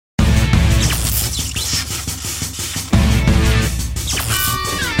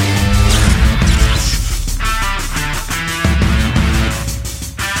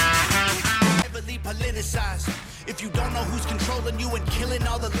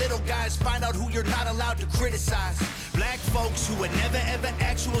little guys, find out who you're not allowed to criticize. Black folks who were never ever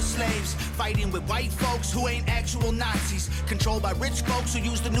actual slaves, fighting with white folks who ain't actual Nazis, controlled by rich folks who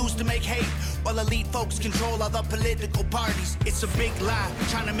use the news to make hate, while elite folks control other political parties. It's a big lie,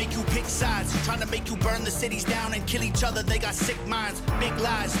 trying to make you pick sides, trying to make you burn the cities down and kill each other. They got sick minds, big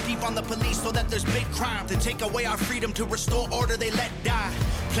lies, deep on the police so that there's big crime. To take away our freedom, to restore order, they let die.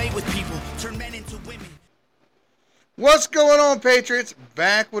 Play with people, turn men into women. What's going on, Patriots?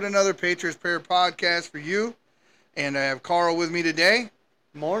 Back with another Patriots Prayer podcast for you. And I have Carl with me today.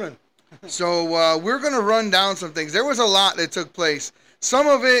 Morning. So we're going to run down some things. There was a lot that took place. Some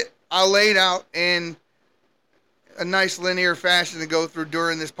of it I laid out in a nice linear fashion to go through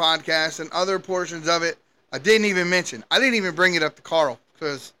during this podcast. And other portions of it I didn't even mention. I didn't even bring it up to Carl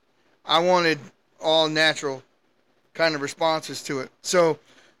because I wanted all natural kind of responses to it. So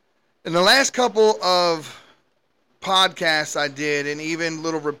in the last couple of podcasts I did, and even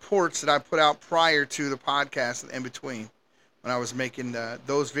little reports that I put out prior to the podcast and in between, when I was making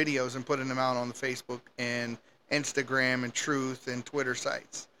those videos and putting them out on the Facebook and Instagram and Truth and Twitter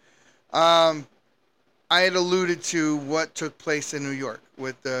sites, I had alluded to what took place in New York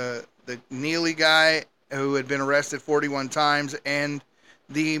with the Neely guy who had been arrested 41 times and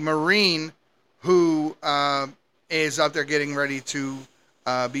the Marine who is out there getting ready to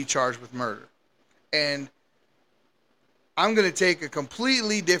be charged with murder. And I'm going to take a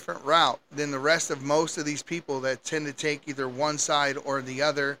completely different route than the rest of most of these people that tend to take either one side or the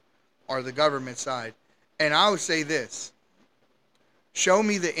other or the government side. And I would say this. Show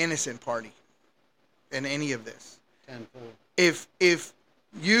me the innocent party in any of this. Tenfold. If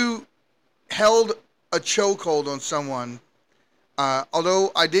you held a chokehold on someone,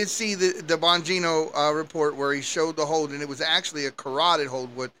 although I did see the Bongino report where he showed the hold, and it was actually a carotid hold.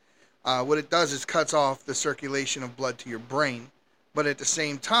 What it does is cuts off the circulation of blood to your brain. But at the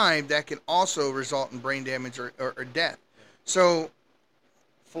same time, that can also result in brain damage or death. So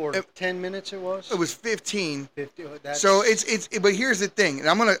For 10 minutes it was? It was 15. 50. So but here's the thing, and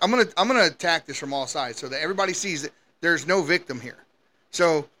I'm gonna attack this from all sides so that everybody sees that there's no victim here.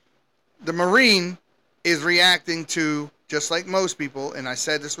 So the Marine is reacting to, just like most people, and I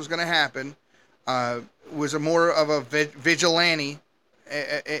said this was going to happen, was more of a vigilante.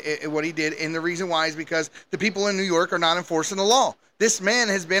 What he did, and the reason why is because the people in New York are not enforcing the law. This man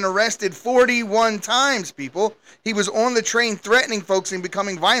has been arrested 41 times, people. He was on the train threatening folks and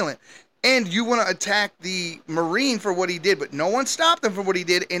becoming violent. And you want to attack the Marine for what he did, but no one stopped him for what he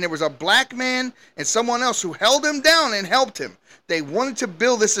did, and there was a black man and someone else who held him down and helped him. They wanted to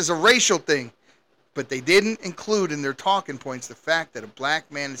build this as a racial thing, but they didn't include in their talking points the fact that a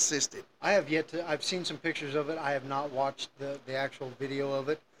black man assisted. I've seen some pictures of it. I have not watched the actual video of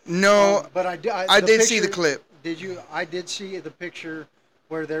it. No, but I did see the clip. Did you? I did see the picture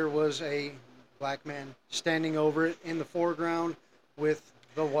where there was a black man standing over it in the foreground with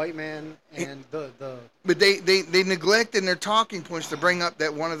the white man and the. But they neglect in their talking points to bring up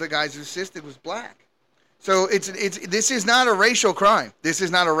that one of the guys who assisted was black. So this is not a racial crime. This is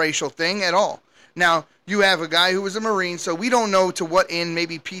not a racial thing at all. Now, you have a guy who was a Marine, so we don't know to what end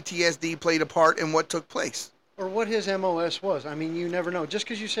maybe PTSD played a part in what took place. Or what his MOS was. I mean, you never know. Just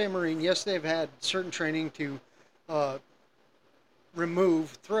because you say Marine, yes, they've had certain training to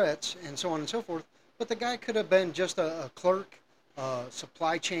remove threats and so on and so forth, but the guy could have been just a clerk,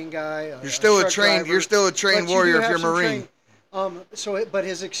 supply chain guy. You're still a trained warrior if you're Marine. But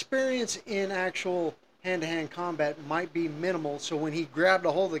his experience in actual hand-to-hand combat might be minimal, so when he grabbed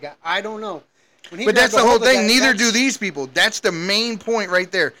a hold of the guy, I don't know. But that's the whole thing. Neither do these people. That's the main point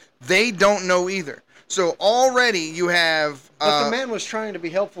right there. They don't know either. So already you have... But the man was trying to be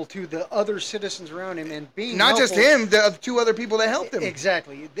helpful to the other citizens around him and being not helpful. Just him, the two other people that helped him.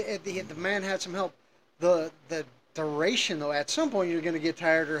 Exactly. The man had some help. The duration, though, at some point you're going to get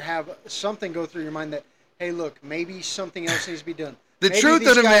tired or have something go through your mind that, hey, look, maybe something else needs to be done. Maybe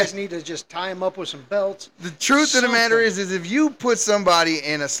these guys need to just tie him up with some belts. The truth of the matter is if you put somebody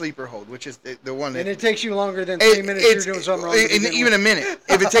in a sleeper hold, which is the one that... And it takes you longer than 3 minutes, you're doing something wrong. Even a minute.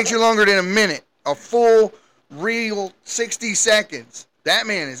 If it takes you longer than a minute, a full, real 60 seconds, that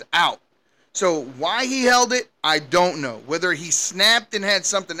man is out. So why he held it, I don't know. Whether he snapped and had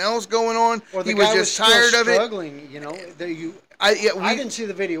something else going on, or he was just tired of it. Struggling, you know. I didn't see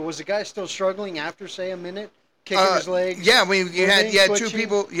the video. Was the guy still struggling after, say, a minute? Kicking his legs. Yeah, I mean, you had two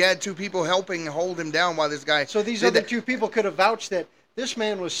people. You had two people helping hold him down while this guy. So these other two people could have vouched that this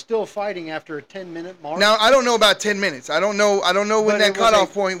man was still fighting after a 10-minute mark. Now I don't know about 10 minutes. I don't know when that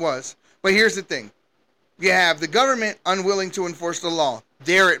cutoff point was. But here's the thing: you have the government unwilling to enforce the law.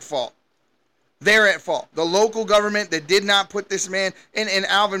 They're at fault. They're at fault. The local government that did not put this man, and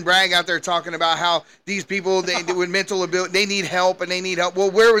Alvin Bragg out there talking about how these people with mental ability, they need help and they need help. Well,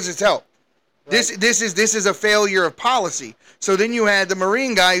 where was his help? Right. This is a failure of policy. So then you had the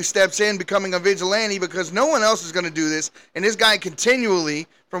Marine guy who steps in becoming a vigilante because no one else is going to do this. And this guy continually,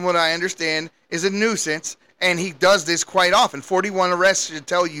 from what I understand, is a nuisance. And he does this quite often. 41 arrests should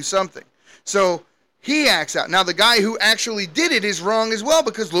tell you something. So he acts out. Now, the guy who actually did it is wrong as well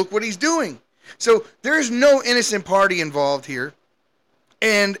because look what he's doing. So there's no innocent party involved here.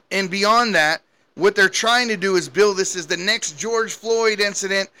 And beyond that, what they're trying to do is build this as the next George Floyd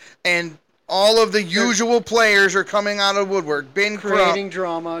incident, and all of the usual players are coming out of woodwork. Ben Crump, creating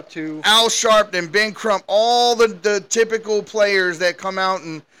drama to Al Sharpton, Ben Crump, all the typical players that come out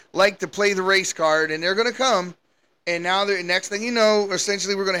and like to play the race card, and they're going to come. And now the next thing you know,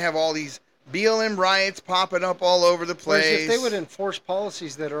 essentially we're going to have all these BLM riots popping up all over the place. Whereas if they would enforce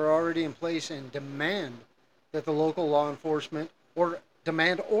policies that are already in place and demand that the local law enforcement or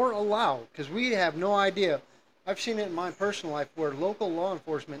demand or allow, because we have no idea. I've seen it in my personal life where local law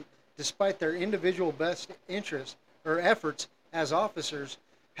enforcement, despite their individual best interests or efforts as officers,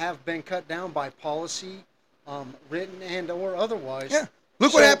 have been cut down by policy, written and or otherwise. Yeah.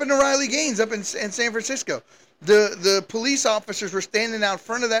 Look what happened to Riley Gaines up in San Francisco. The police officers were standing out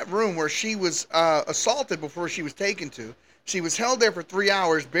front of that room where she was assaulted before she was taken to. She was held there for 3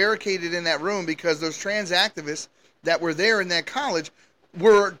 hours, barricaded in that room because those trans activists that were there in that college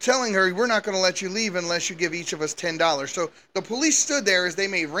were telling her, we're not going to let you leave unless you give each of us $10. So the police stood there as they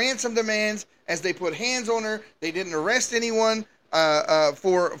made ransom demands, as they put hands on her. They didn't arrest anyone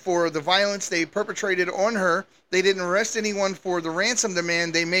for the violence they perpetrated on her. They didn't arrest anyone for the ransom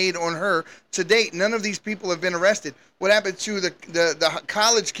demand they made on her. To date, none of these people have been arrested. What happened to the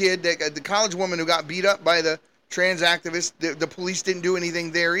college kid, the college woman who got beat up by the trans activists? The police didn't do anything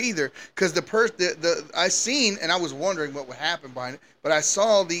there either. Because I seen, and I was wondering what would happen behind it, but I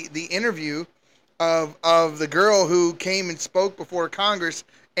saw the interview of the girl who came and spoke before Congress,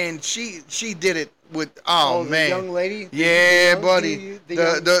 and she did it with man, the young lady, buddy,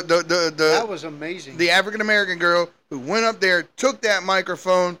 that was amazing. The African American girl who went up there, took that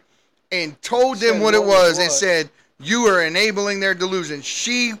microphone, and told them what it was, and said, "You are enabling their delusion."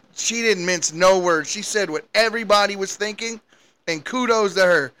 She didn't mince no words. She said what everybody was thinking, and kudos to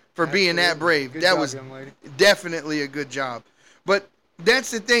her for being that brave. That was definitely a good job. But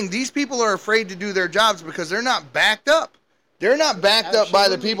that's the thing. These people are afraid to do their jobs because they're not backed up. They're not backed up by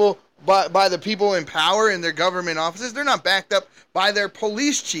the people. By the people in power in their government offices. They're not backed up by their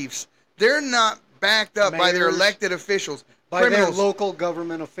police chiefs. They're not backed up by their elected officials. By their local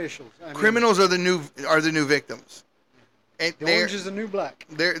government officials. Criminals are the new victims. And the orange is the new black.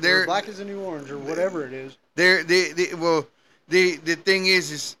 Or black is the new orange, or whatever it is. The thing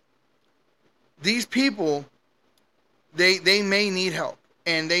is these people, they may need help,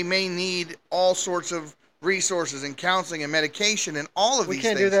 and they may need all sorts of resources and counseling and medication and all of these things. We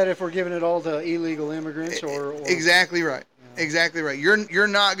can't do that if we're giving it all to illegal immigrants or exactly right. Exactly right. You're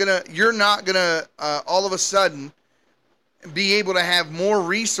not gonna all of a sudden be able to have more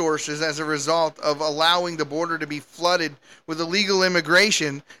resources as a result of allowing the border to be flooded with illegal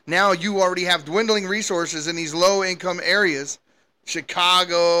immigration. Now you already have dwindling resources in these low income areas.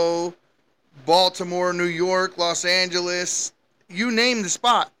 Chicago, Baltimore, New York, Los Angeles, you name the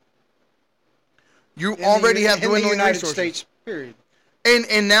spot. You already have dwindling resources. States, period.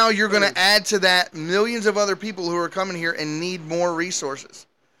 And now you're going to add to that millions of other people who are coming here and need more resources,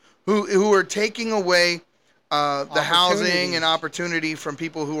 who are taking away the housing and opportunity from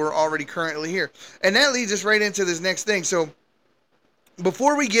people who are already currently here. And that leads us right into this next thing. So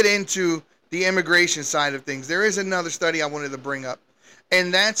before we get into the immigration side of things, there is another study I wanted to bring up,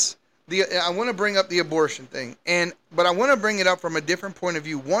 and that's I want to bring up the abortion thing, but I want to bring it up from a different point of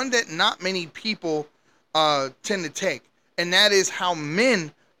view, one that not many people tend to take, and that is how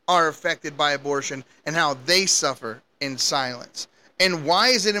men are affected by abortion and how they suffer in silence. And why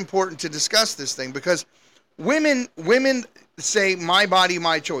is it important to discuss this thing? Because women say, "My body,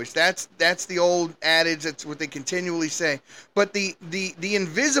 my choice." That's the old adage. That's what they continually say. But the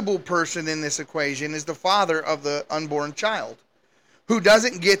invisible person in this equation is the father of the unborn child, who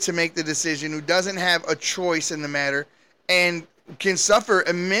doesn't get to make the decision, who doesn't have a choice in the matter, and can suffer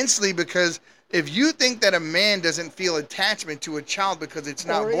immensely because if you think that a man doesn't feel attachment to a child because it's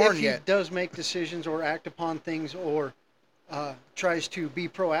not born yet. Or if he does make decisions or act upon things or tries to be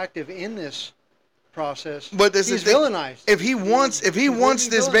proactive in this process, but he's villainized. If he wants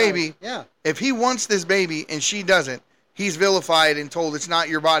this baby, if he wants this baby and she doesn't, he's vilified and told it's not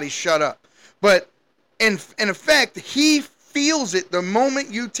your body, shut up. But in effect, he feels it the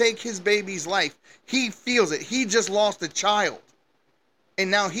moment you take his baby's life. He feels it. He just lost a child. And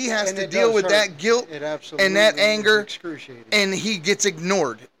now he has to deal with that guilt and that anger, and he gets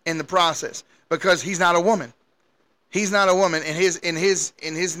ignored in the process because he's not a woman. He's not a woman, and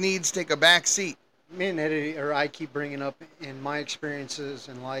his needs take a back seat. Me and Eddie, or I keep bringing up in my experiences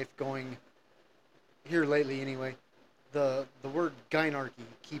in life, going here lately anyway, the word gynarchy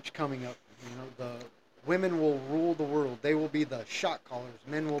keeps coming up. You know, the women will rule the world. They will be the shot callers.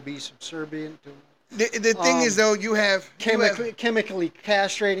 Men will be subservient to. The thing is, though, you have chemically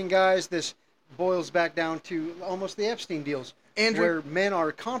castrating guys. This boils back down to almost the Epstein deals, where men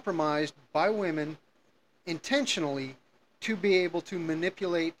are compromised by women intentionally to be able to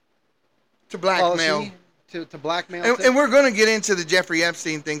manipulate, to blackmail, policy, to blackmail. And we're going to get into the Jeffrey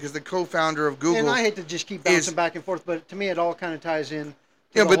Epstein thing because the co-founder of Google. And I hate to just keep bouncing back and forth, but to me, it all kind of ties in.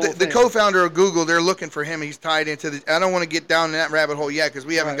 Yeah, but the co-founder of Google, they're looking for him. He's tied into the. I don't want to get down in that rabbit hole yet because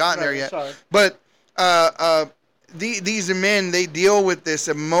we haven't gotten there yet. Sorry. But these men, they deal with this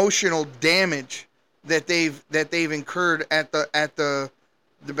emotional damage that they've incurred at the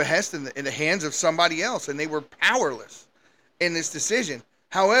behest in the hands of somebody else, and they were powerless in this decision.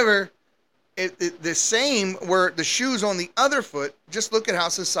 However, the same where the shoe's on the other foot. Just look at how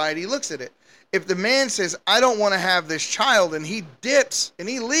society looks at it. If the man says, I don't want to have this child, and he dips and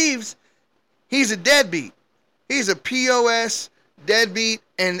he leaves, he's a deadbeat. He's a POS deadbeat,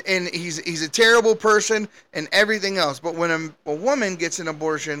 and he's a terrible person and everything else. But when a woman gets an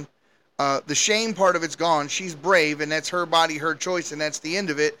abortion, the shame part of it's gone. She's brave, and that's her body, her choice, and that's the end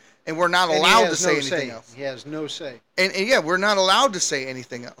of it. And we're not allowed to say anything else. He has no say. And yeah, we're not allowed to say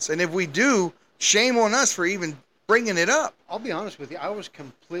anything else. And if we do, shame on us for even bringing it up. I'll be honest with you. I was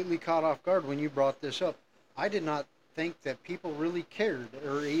completely caught off guard when you brought this up. I did not think that people really cared,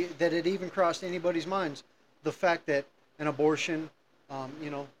 or that it even crossed anybody's minds, the fact that an abortion,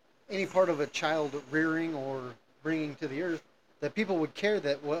 any part of a child rearing or bringing to the earth, that people would care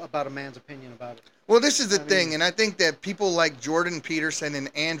about a man's opinion about it. Well, this is the thing, and I think that people like Jordan Peterson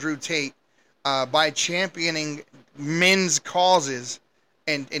and Andrew Tate, by championing men's causes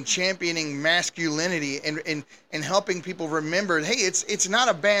and championing masculinity and helping people remember, hey, it's not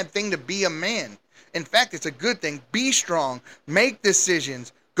a bad thing to be a man. In fact, it's a good thing. Be strong. Make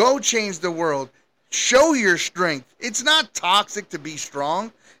decisions. Go change the world. Show your strength. It's not toxic to be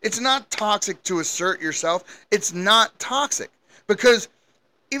strong. It's not toxic to assert yourself. It's not toxic. Because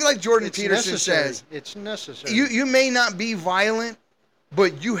even like Jordan Peterson says, it's necessary. You may not be violent,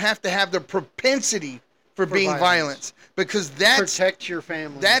 but you have to have the propensity for being violent. Because protect your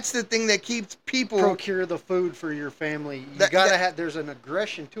family. That's the thing that keeps people procure the food for your family. You gotta have. There's an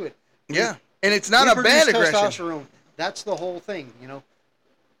aggression to it. Yeah, and it's not a bad aggression. Testosterone. That's the whole thing.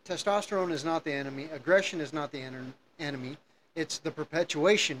 Testosterone is not the enemy. Aggression is not the enemy. It's the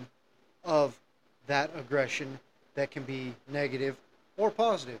perpetuation of that aggression that can be negative or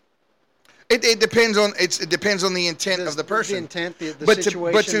positive. It depends on the intent of the person. The intent, the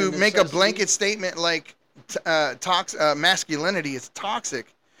situation. But to make a blanket statement like masculinity is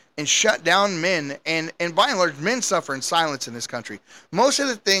toxic and shut down men, and by and large, men suffer in silence in this country. Most of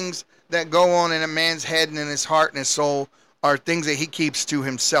the things that go on in a man's head and in his heart and his soul are things that he keeps to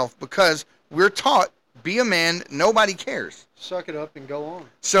himself because we're taught, be a man, nobody cares. Suck it up and go on.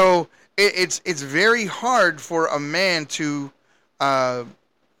 So it's very hard for a man to have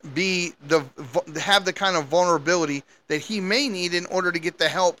the kind of vulnerability that he may need in order to get the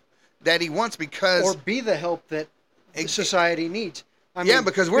help that he wants, or be the help that society needs.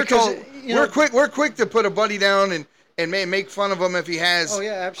 Because we're quick to put a buddy down and make fun of him if he has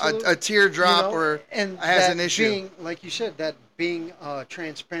a teardrop or has an issue. Being, like you said, that being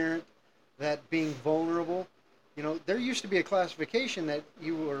transparent, that being vulnerable. There used to be a classification that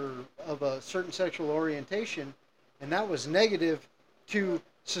you were of a certain sexual orientation, and that was negative to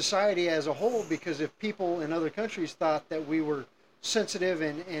society as a whole, because if people in other countries thought that we were sensitive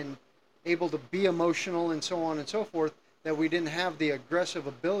and able to be emotional and so on and so forth, that we didn't have the aggressive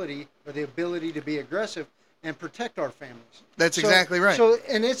ability or the ability to be aggressive and protect our families. That's exactly right. So,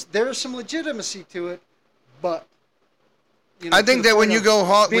 and there's some legitimacy to it, but I think that when you go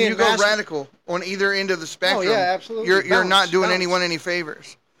radical on either end of the spectrum, absolutely. You're not doing anyone any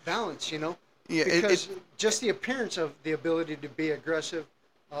favors. Balance, Yeah, because just the appearance of the ability to be aggressive,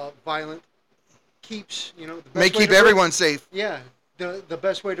 violent, keeps may keep everyone safe. Yeah. The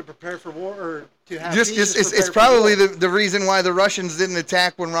best way to prepare for war, or to have it's probably the reason why the Russians didn't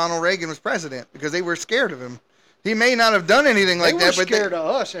attack when Ronald Reagan was president, because they were scared of him. He may not have done anything like that, but they were scared of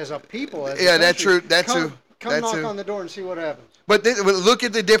us as a people. That's true. Come knock on the door and see what happens. But look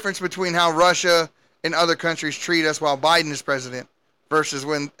at the difference between how Russia in other countries treat us while Biden is president versus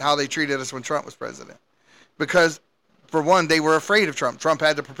how they treated us when Trump was president. Because, for one, they were afraid of Trump. Trump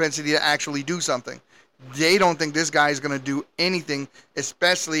had the propensity to actually do something. They don't think this guy is going to do anything,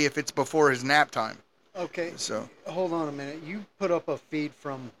 especially if it's before his nap time. Okay. So hold on a minute. You put up a feed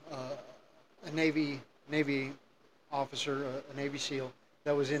from a Navy officer, a Navy SEAL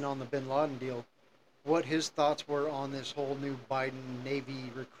that was in on the Bin Laden deal. What his thoughts were on this whole new Biden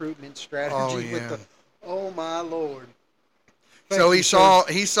Navy recruitment strategy. Oh, yeah. Oh my Lord. He saw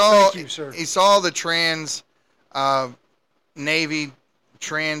the trans Navy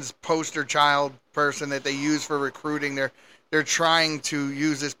trans poster child person that they use for recruiting. They're trying to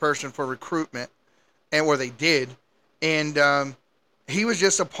use this person for recruitment, or they did, and he was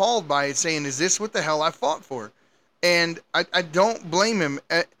just appalled by it, saying, "Is this what the hell I fought for?" And I don't blame him.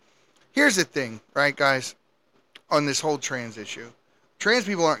 Here's the thing, right, guys, on this whole trans issue. Trans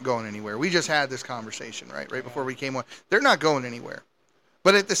people aren't going anywhere. We just had this conversation, right before we came on. They're not going anywhere.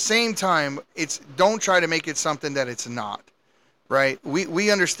 But at the same time, don't try to make it something that it's not, right?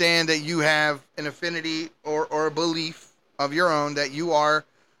 We understand that you have an affinity or a belief of your own that you are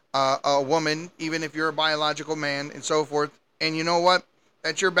a woman, even if you're a biological man and so forth. And you know what?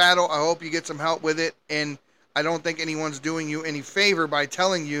 That's your battle. I hope you get some help with it. And I don't think anyone's doing you any favor by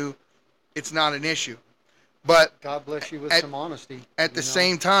telling you it's not an issue. But God bless you with some honesty. At the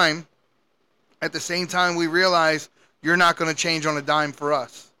same time, we realize you're not going to change on a dime for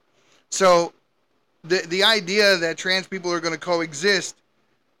us. So the idea that trans people are going to coexist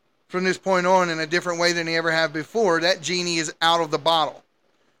from this point on in a different way than they ever have before, that genie is out of the bottle.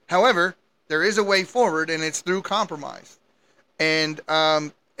 However, there is a way forward, and it's through compromise. And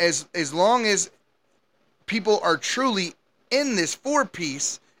as long as people are truly in this for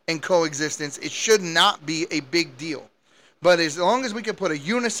peace and coexistence, it should not be a big deal. But as long as we can put a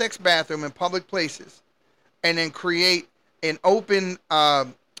unisex bathroom in public places and then create an open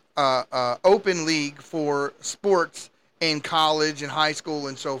league for sports in college and high school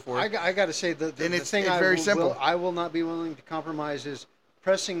and so forth. I got to say, the thing I will not be willing to compromise is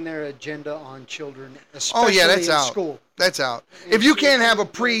pressing their agenda on children, especially that's in out. school. That's out. If you can't have a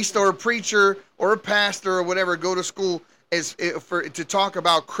priest or a preacher or a pastor or whatever go to school to talk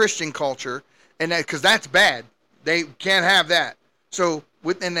about Christian culture, and because that's bad, they can't have that. So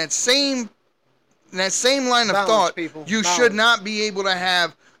within that same line of thought, you should not be able to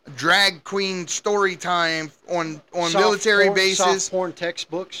have drag queen story time on military bases, soft porn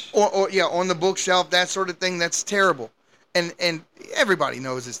textbooks, or on the bookshelf, that sort of thing. That's terrible, and everybody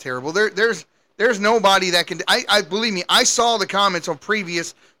knows it's terrible. There's nobody that can. I believe me. I saw the comments on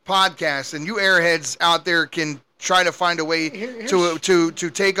previous podcasts, and you airheads out there can try to find a way to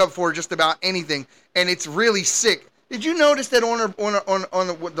take up for just about anything, and it's really sick. Did you notice that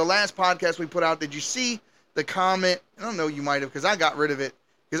on the last podcast we put out? Did you see the comment? I don't know. You might have, because I got rid of it.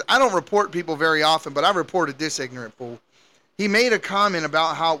 Because I don't report people very often, but I reported this ignorant fool. He made a comment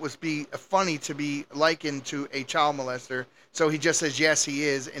about how it was funny to be likened to a child molester. So he just says, yes, he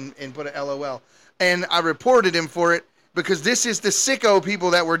is, and put a LOL. And I reported him for it because this is the sicko people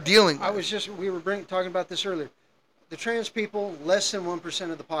that we're dealing with. We were talking about this earlier. The trans people, less than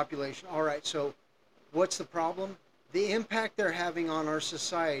 1% of the population. All right, so what's the problem? The impact they're having on our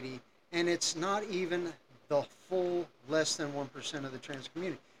society, and it's not even the full less than 1% of the trans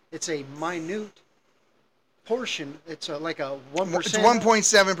community. It's a minute portion. It's like a 1%. It's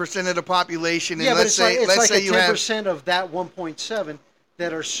 1.7% of the population. And let's say 10% of that 1.7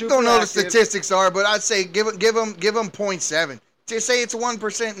 that are super. Don't know what the statistics are, but I'd say give them 0.7. Just say it's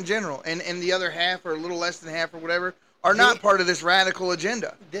 1% in general, and the other half or a little less than half or whatever are not part of this radical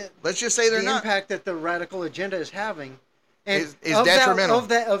agenda. Let's just say they're not. The impact that the radical agenda is having is detrimental. Of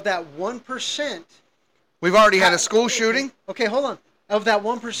that 1%. We've already had a school shooting. Okay, hold on. Of that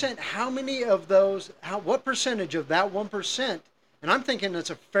 1%, how many of those? What percentage of that 1%? And I'm thinking it's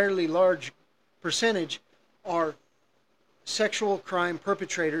a fairly large percentage are sexual crime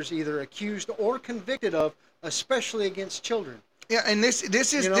perpetrators, either accused or convicted of, especially against children. Yeah, and this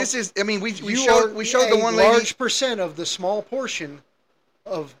is. I mean, we showed the one lady. A large percent of the small portion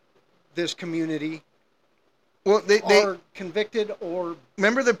of this community. Well, they are convicted or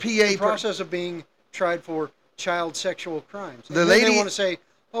remember the PA in the process of being tried for child sexual crimes. The lady they want to say,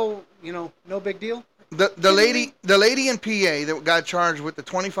 "Oh, no big deal." The lady in PA that got charged with the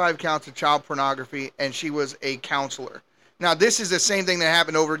 25 counts of child pornography, and she was a counselor. Now, this is the same thing that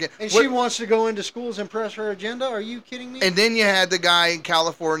happened over again. And she wants to go into schools and press her agenda? Are you kidding me? And then you had the guy in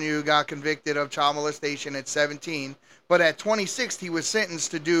California who got convicted of child molestation at 17. But at 26, he was sentenced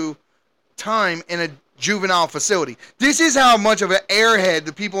to do time in a juvenile facility. This is how much of an airhead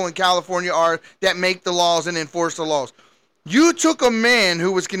the people in California are that make the laws and enforce the laws. You took a man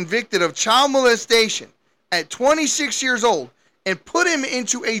who was convicted of child molestation at 26 years old and put him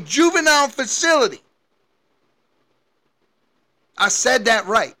into a juvenile facility. I said that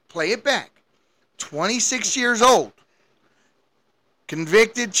right. Play it back. 26 years old.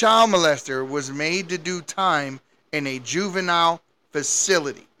 Convicted child molester was made to do time in a juvenile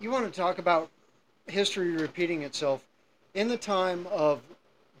facility. You want to talk about history repeating itself? In the time of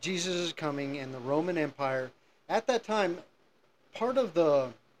Jesus' coming and the Roman Empire, at that time, part of the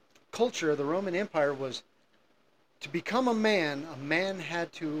culture of the Roman Empire was to become a man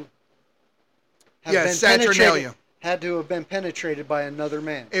had to have been Saturnalia. Had to have been penetrated by another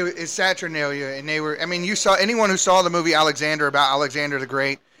man. It's Saturnalia, and they were. I mean, you saw anyone who saw the movie Alexander about Alexander the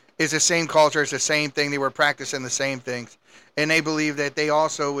Great. It's the same culture. It's the same thing. They were practicing the same things, and they believed that they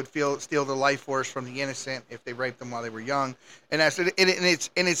also would steal the life force from the innocent if they raped them while they were young, and that's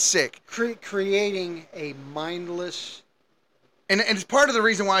it's sick. Creating a mindless. And it's part of the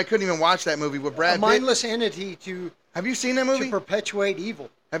reason why I couldn't even watch that movie with Brad Pitt. A mindless entity to. Have you seen that movie? To perpetuate evil.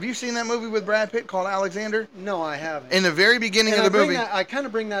 Have you seen that movie with Brad Pitt called Alexander? No, I haven't. In the very beginning of the movie. I kind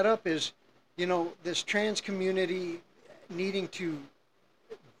of bring that up is, this trans community needing to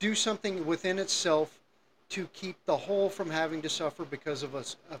do something within itself to keep the whole from having to suffer because of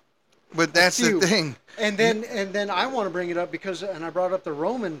us. But that's the thing. And then I want to bring it up because, and I brought up the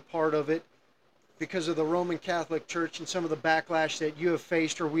Roman part of it, because of the Roman Catholic Church and some of the backlash that you have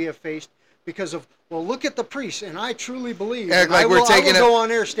faced or we have faced because of, well, look at the priests, and I truly believe. Act like we're taking I will go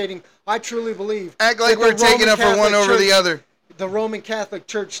on air stating, I truly believe. Act like we're taking up for one over the other. The Roman Catholic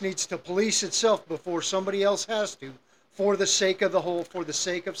Church needs to police itself before somebody else has to, for the sake of the whole, for the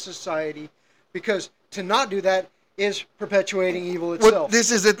sake of society, because to not do that is perpetuating evil itself. Well, this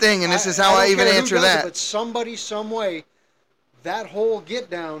is the thing, and this is how I even answer that. But somebody, some way, that whole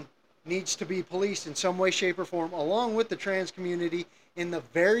get down needs to be policed in some way, shape, or form, along with the trans community in the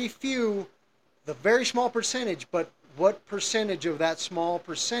very small percentage, but what percentage of that small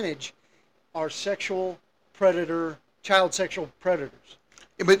percentage are child sexual predators?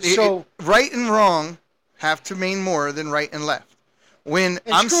 But right and wrong have to mean more than right and left. When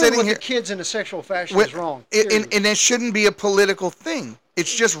I'm sitting here, the kids in a sexual fashion is wrong. And it shouldn't be a political thing.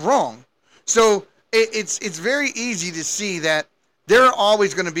 It's just wrong. So it's very easy to see that there are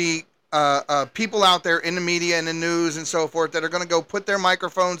always going to be people out there in the media and the news and so forth that are going to go put their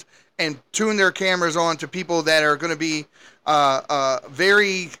microphones and tune their cameras on to people that are going to be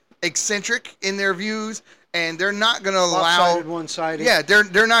very eccentric in their views, and they're not going to allow one-sided. Yeah,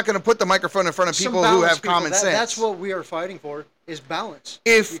 they're not going to put the microphone in front of people who have common sense. That's what we are fighting for, is balance.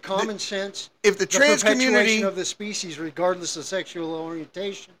 Common sense. If the trans community of the species, regardless of sexual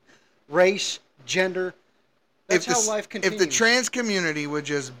orientation, race, gender, that's how life continues. If the trans community would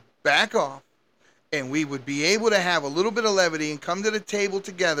just back off, and we would be able to have a little bit of levity and come to the table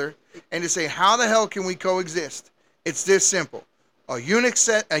together and to say, how the hell can we coexist? It's this simple. A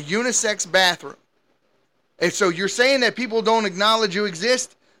unisex bathroom. And so you're saying that people don't acknowledge you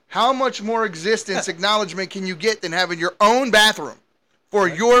exist? How much more existence acknowledgement can you get than having your own bathroom for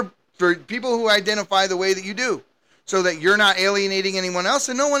people who identify the way that you do, so that you're not alienating anyone else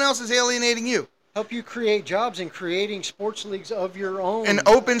and no one else is alienating you? Help you create jobs and creating sports leagues of your own. An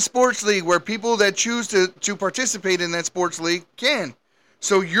open sports league where people that choose to participate in that sports league can.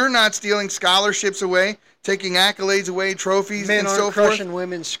 So you're not stealing scholarships away, taking accolades away, trophies, and so forth. Men aren't crushing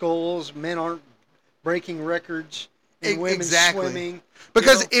women's skulls. Men aren't breaking records in women's swimming.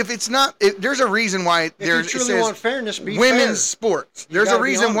 Because there's a reason why you truly want fairness, be women's fair. Sports. There's a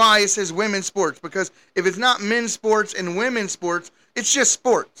reason why it says women's sports. Because if it's not men's sports and women's sports, it's just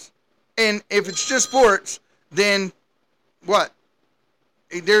sports. And if it's just sports, then what?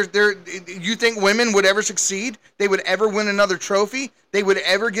 You think women would ever succeed? They would ever win another trophy? They would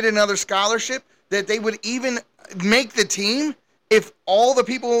ever get another scholarship? That they would even make the team if all the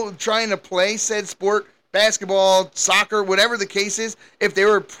people trying to play said sport, basketball, soccer, whatever the case is, if they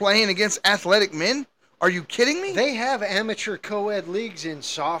were playing against athletic men? Are you kidding me? They have amateur co-ed leagues in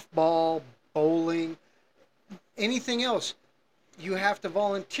softball, bowling, anything else. You have to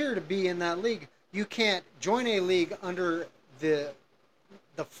volunteer to be in that league. You can't join a league under the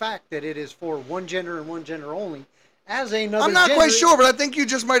fact that it is for one gender and one gender only. I'm not quite sure, but I think you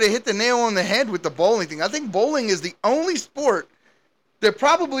just might have hit the nail on the head with the bowling thing. I think bowling is the only sport that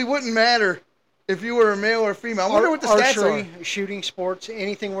probably wouldn't matter if you were a male or female. I wonder what the stats are. Archery, shooting sports,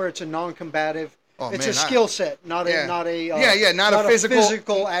 anything where it's a non-combative. It's a skill set, not a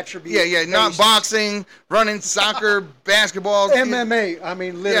physical attribute. Not boxing, running, soccer, basketball, MMA. I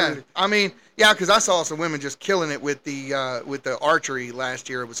mean, literally. Because I saw some women just killing it with the archery last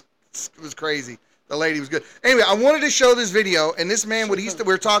year. It was crazy. The lady was good. Anyway, I wanted to show this video, and this man,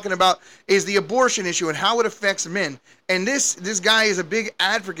 we're talking about is the abortion issue and how it affects men. And this guy is a big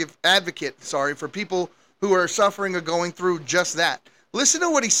advocate, for people who are suffering or going through just that. Listen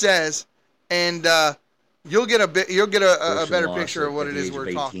to what he says. And you'll get a better picture of what it is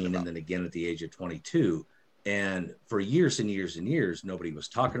we're talking about. And then again at the age of 22. And for years and years and years, nobody was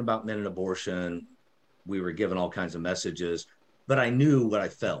talking about men and abortion. We were given all kinds of messages, but I knew what I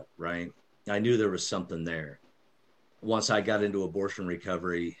felt, right? I knew there was something there. Once I got into abortion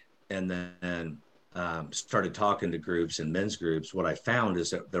recovery and then started talking to groups and men's groups, what I found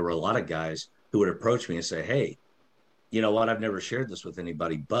is that there were a lot of guys who would approach me and say, hey, you know what? I've never shared this with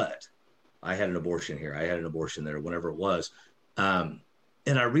anybody, but I had an abortion here. I had an abortion there, whenever it was.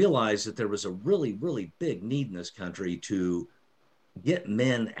 And I realized that there was a really, really big need in this country to get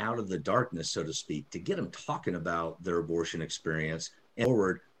men out of the darkness, so to speak, to get them talking about their abortion experience. And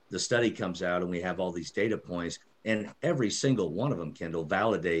forward, the study comes out and we have all these data points, and every single one of them, Kendall,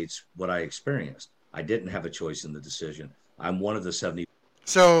 validates what I experienced. I didn't have a choice in the decision. I'm one of the 70.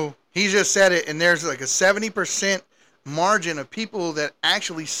 So he just said it, and there's like a 70% margin of people that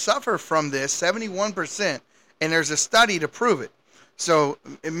actually suffer from this, 71%, and there's a study to prove it. So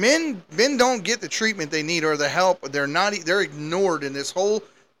men don't get the treatment they need or the help. They're ignored in this whole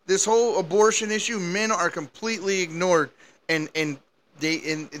abortion issue. Men are completely ignored, and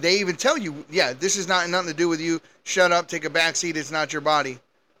they even tell you, yeah, this is not nothing to do with you. Shut up, take a back seat. It's not your body,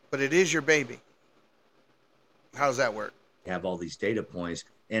 but it is your baby. How does that work? Have all these data points.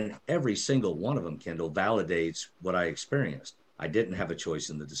 And every single one of them, Kendall, validates what I experienced. I didn't have a choice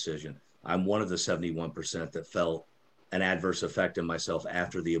in the decision. I'm one of the 71% that felt an adverse effect in myself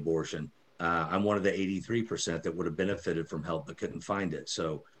after the abortion. I'm one of the 83% that would have benefited from help but couldn't find it.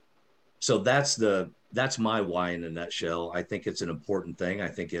 So that's my why in a nutshell. I think it's an important thing. I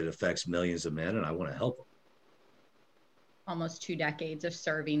think it affects millions of men, and I want to help them. Almost 2 decades of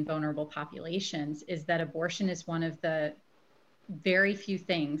serving vulnerable populations is that abortion is one of the very few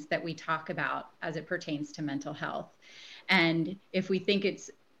things that we talk about as it pertains to mental health. And if we think it's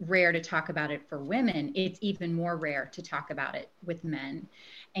rare to talk about it for women, it's even more rare to talk about it with men.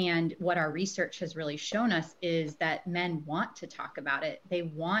 And what our research has really shown us is that men want to talk about it. They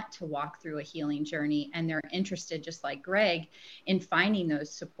want to walk through a healing journey, and they're interested, just like Greg, in finding those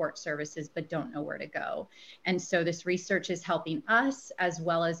support services, but don't know where to go. And so this research is helping us, as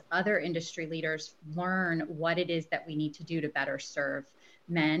well as other industry leaders, learn what it is that we need to do to better serve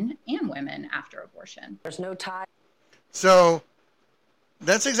men and women after abortion. There's no tie. So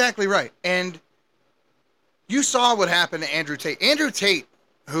that's exactly right. And you saw what happened to Andrew Tate. Andrew Tate,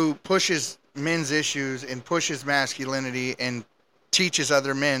 who pushes men's issues and pushes masculinity and teaches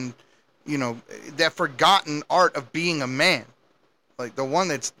other men, that forgotten art of being a man, like the one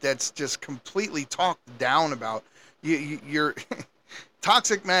that's just completely talked down about. You're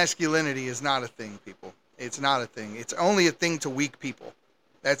toxic masculinity is not a thing, people. It's not a thing. It's only a thing to weak people.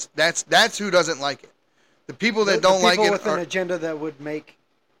 That's who doesn't like it. The people that don't like it with an agenda that would make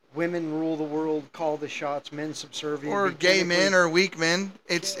women rule the world, call the shots, men subservient, or gay men or weak men.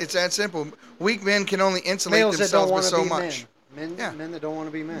 It's that simple. Weak men can only insulate themselves with so much. Men that don't want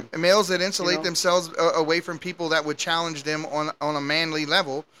to be men. And males that insulate themselves away from people that would challenge them on a manly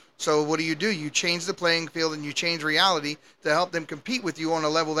level. So what do? You change the playing field and you change reality to help them compete with you on a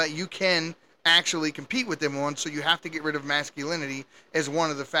level that you can actually compete with them on. So you have to get rid of masculinity as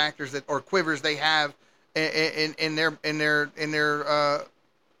one of the factors that, or quivers they have in their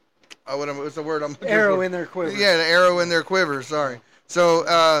what's the word? Arrow in their quiver. Yeah, the arrow in their quiver. Sorry.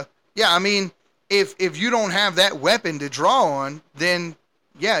 So, if you don't have that weapon to draw on, then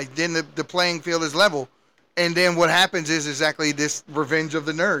the playing field is level. And then what happens is exactly this revenge of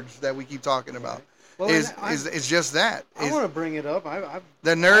the nerds that we keep talking about. Well, is just that. I want to bring it up.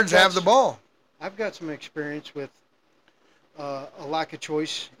 The nerds have the ball. I've got some experience with a lack of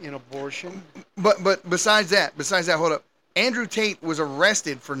choice in abortion. But besides that, hold up. Andrew Tate was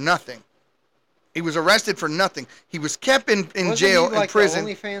arrested for nothing. He was arrested for nothing. He was kept in jail, he like in prison.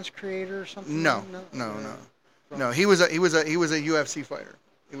 The OnlyFans creator or something? No. He was a UFC fighter.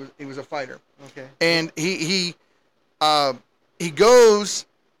 He was a fighter. Okay. And he goes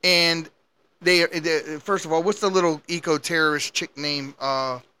and they first of all, what's the little eco-terrorist chick name?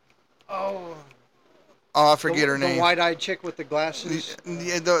 I forget her name. The wide-eyed chick with the glasses.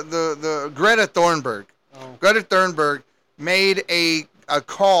 The Greta Thunberg. Oh. Greta Thunberg made a a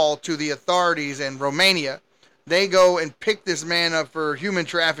call to the authorities in Romania. They go and pick this man up for human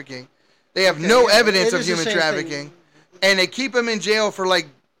trafficking. They have no evidence of human trafficking, and they keep him in jail for like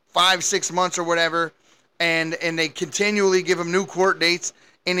 5-6 months or whatever, and they continually give him new court dates.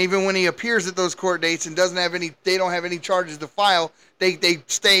 And even when he appears at those court dates and they don't have any charges to file, they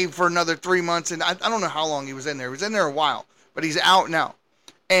stay for another 3 months. And I don't know how long he was in there. He was in there a while, but he's out now.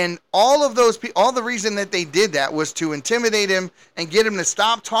 And all of those people, all the reason that they did that was to intimidate him and get him to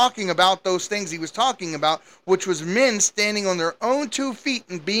stop talking about those things he was talking about, which was men standing on their own 2 feet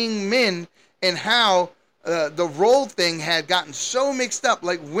and being men, and how the role thing had gotten so mixed up.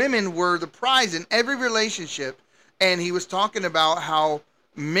 Like women were the prize in every relationship. And he was talking about how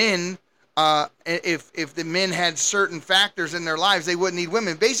men, if the men had certain factors in their lives, they wouldn't need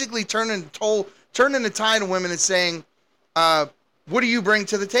women. Basically turning the tide on women and saying, what do you bring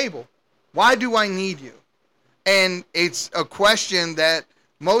to the table? Why do I need you? And it's a question that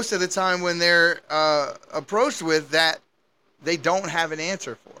most of the time when they're approached with, that they don't have an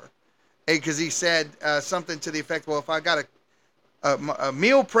answer for. Because he said something to the effect, well, if I got a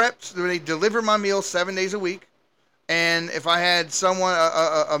meal prepped, they deliver my meals 7 days a week, and if I had someone,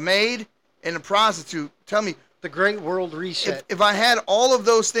 a maid and a prostitute, tell me. The great world reset. If I had all of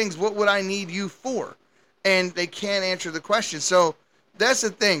those things, what would I need you for? And they can't answer the question. So that's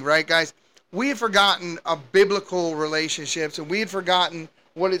the thing, right, guys? We had forgotten biblical relationships, and we had forgotten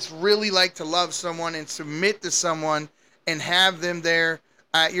what it's really like to love someone and submit to someone and have them there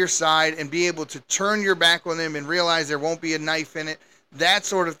at your side and be able to turn your back on them and realize there won't be a knife in it. That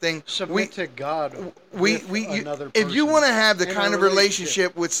sort of thing. Submit to God. Another person. If you want to have the kind of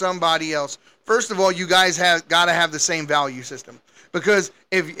relationship with somebody else, first of all, you guys have got to have the same value system. Because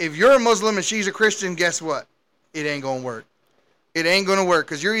if you're a Muslim and she's a Christian, guess what? It ain't going to work. It ain't going to work,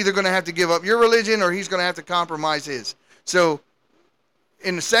 because you're either going to have to give up your religion or he's going to have to compromise his. So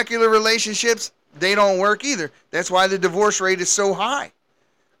in the secular relationships, they don't work either. That's why the divorce rate is so high.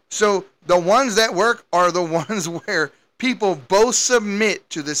 So the ones that work are the ones where people both submit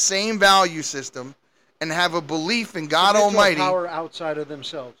to the same value system and have a belief in God Almighty. To a power outside of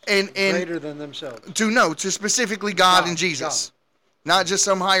themselves. And greater than themselves. To specifically God and Jesus. God. Not just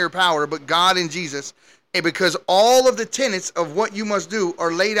some higher power, but God and Jesus. And because all of the tenets of what you must do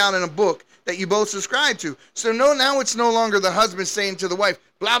are laid out in a book that you both subscribe to. So now it's no longer the husband saying to the wife,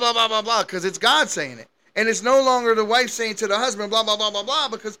 blah, blah, blah, blah, blah, because it's God saying it. And it's no longer the wife saying to the husband, blah, blah, blah, blah, blah,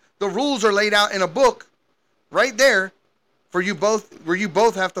 because the rules are laid out in a book right there for you both, where you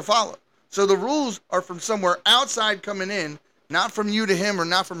both have to follow. So the rules are from somewhere outside coming in, not from you to him or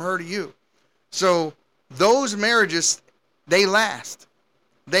not from her to you. So those marriages, they last.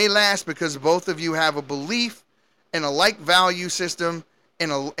 They last because both of you have a belief and a like value system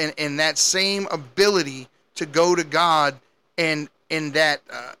and that same ability to go to God and that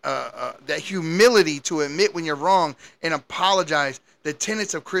humility to admit when you're wrong and apologize. The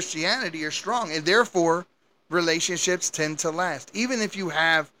tenets of Christianity are strong, and therefore relationships tend to last. Even if you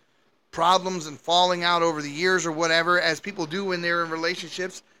have problems and falling out over the years or whatever, as people do when they're in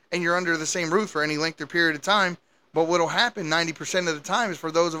relationships and you're under the same roof for any length or period of time. But what'll happen 90% of the time is,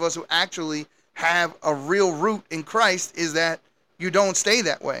 for those of us who actually have a real root in Christ, is that you don't stay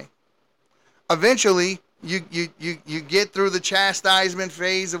that way. Eventually, you get through the chastisement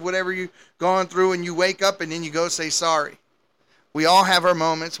phase of whatever you've gone through, and you wake up and then you go say sorry. We all have our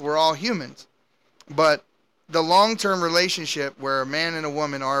moments. We're all humans. But the long-term relationship where a man and a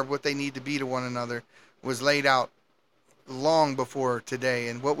woman are what they need to be to one another was laid out long before today.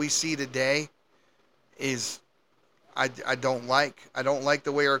 And what we see today is I don't like. I don't like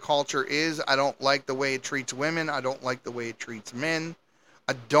the way our culture is. I don't like the way it treats women. I don't like the way it treats men.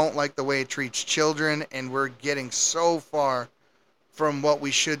 I don't like the way it treats children. And we're getting so far from what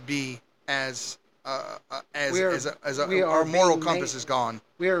we should be as our moral compass is gone.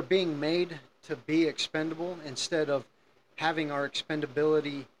 We are being made to be expendable instead of having our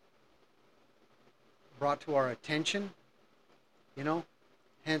expendability brought to our attention.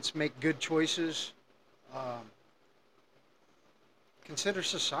 Hence make good choices. Consider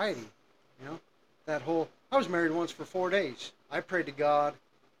society, that whole, I was married once for 4 days. I prayed to God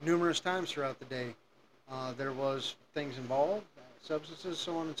numerous times throughout the day. There was things involved, substances,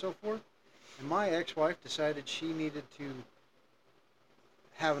 so on and so forth. And my ex-wife decided she needed to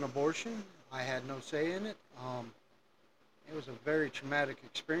have an abortion. I had no say in it. It was a very traumatic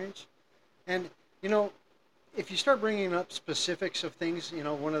experience. And, if you start bringing up specifics of things,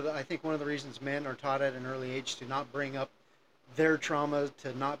 I think one of the reasons men are taught at an early age to not bring up their trauma,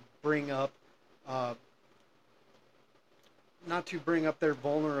 to not bring up their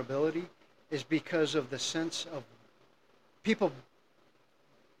vulnerability, is because of the sense of people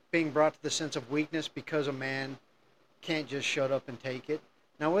being brought to the sense of weakness because a man can't just shut up and take it.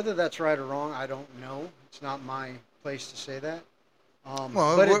 Now, whether that's right or wrong, I don't know. It's not my place to say that.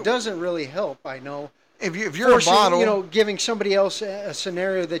 But it doesn't really help, I know. If you're a bottle, giving somebody else a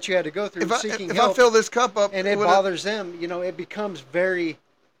scenario that you had to go through, seeking help. If I fill this cup up and it bothers them, it becomes very.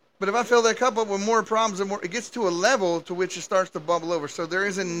 But if I fill that cup up with more problems and more, it gets to a level to which it starts to bubble over. So there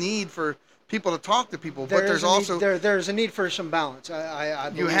is a need for people to talk to people, but there's also there's a need for some balance.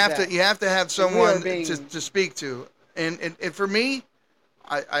 I you have to have someone to speak to, and for me,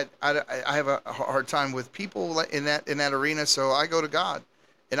 I have a hard time with people in that arena. So I go to God,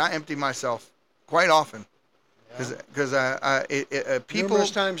 and I empty myself quite often, because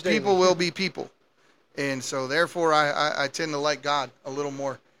people will be people, and so therefore I tend to like God a little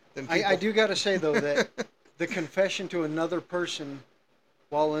more than people. I do got to say though that the confession to another person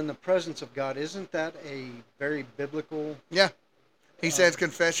while in the presence of God, isn't that a very biblical? Yeah, he says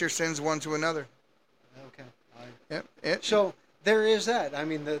confess your sins one to another. Okay. So there is that. I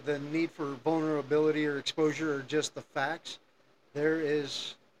mean, the need for vulnerability or exposure or just the facts.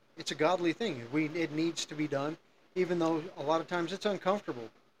 It's a godly thing. It needs to be done, even though a lot of times it's uncomfortable.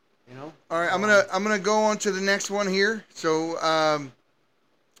 All right, I'm gonna go on to the next one here. So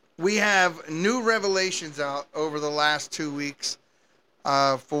we have new revelations out over the last 2 weeks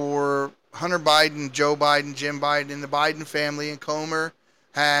for Hunter Biden, Joe Biden, Jim Biden, and the Biden family. And Comer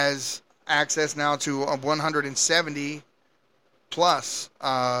has access now to 170 plus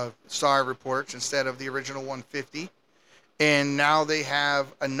SAR reports instead of the original 150. And now they have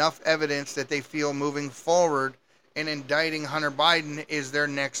enough evidence that they feel moving forward and indicting Hunter Biden is their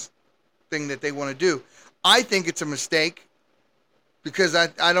next thing that they want to do. I think it's a mistake because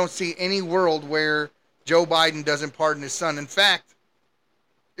I don't see any world where Joe Biden doesn't pardon his son. In fact,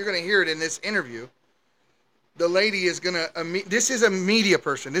 you're going to hear it in this interview. The lady is going to, this is a media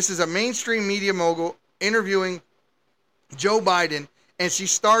person. This is a mainstream media mogul interviewing Joe Biden. And she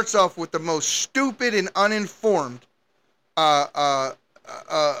starts off with the most stupid and uninformed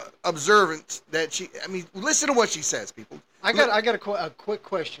observance that listen to what she says, people. I got a quick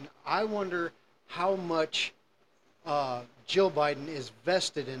question. I wonder how much Jill Biden is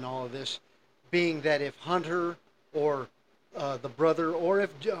vested in all of this, being that if Hunter or the brother, or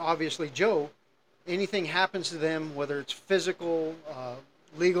if obviously Joe, anything happens to them, whether it's physical,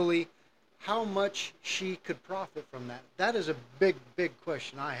 legally, how much she could profit from that. That is a big, big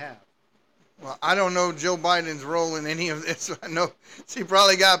question I have. Well, I don't know Joe Biden's role in any of this. I know she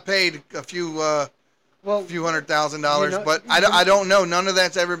probably got paid a few $100,000, but I don't know. None of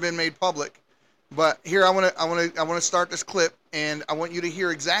that's ever been made public. But here I want to start this clip, and I want you to hear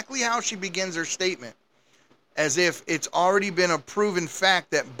exactly how she begins her statement, as if it's already been a proven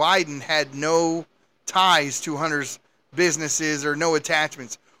fact that Biden had no ties to Hunter's businesses or no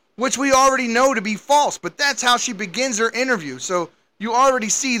attachments, which we already know to be false. But that's how she begins her interview. So you already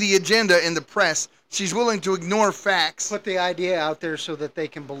see the agenda in the press. She's willing to ignore facts. Put the idea out there so that they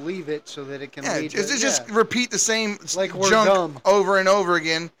can believe it, so that it can lead to... Just repeat the same junk over and over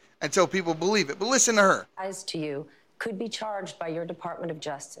again until people believe it. But listen to her. Ties to you could be charged by your Department of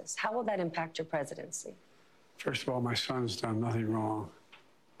Justice. How will that impact your presidency? First of all, my son's done nothing wrong.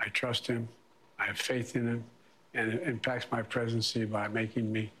 I trust him. I have faith in him. And it impacts my presidency by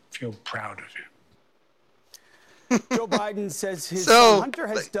making me feel proud of him. Joe Biden says his son Hunter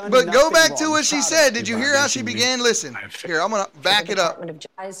has done But go back wrong. to what she said. Did you hear how she began? Listen. Here, I'm going to back it up.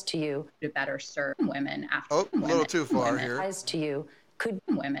 Ties to you to better serve women after a little too far here. Ties to you could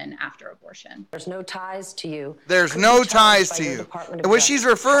women after abortion. There's no ties to you. There's no ties to you. And what she's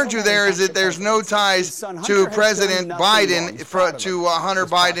referring to there is that there's no ties to President Biden to Hunter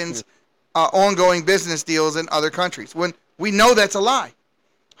Biden's ongoing business deals in other countries. When we know that's a lie.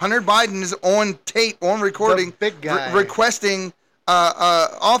 Hunter Biden is on tape, on recording, requesting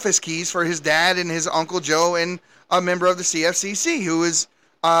office keys for his dad and his Uncle Joe and a member of the CFCC, who is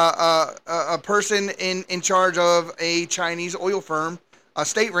a person in charge of a Chinese oil firm, a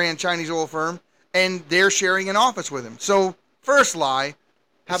state-ran Chinese oil firm, and they're sharing an office with him. So, first lie.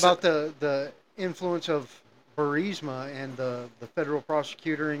 How about the influence of Burisma and the federal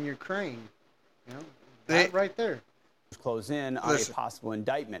prosecutor in Ukraine? That right there. Close in on a possible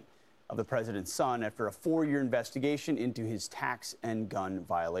indictment of the president's son after a 4-year investigation into his tax and gun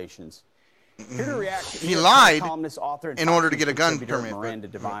violations. Here to react, he lied columnist, author, in order to get a gun permit. Miranda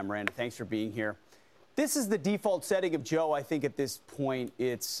Devine. Miranda, thanks for being here. This is the default setting of Joe. I think at this point,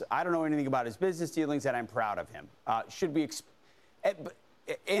 it's I don't know anything about his business dealings, and I'm proud of him. Should we?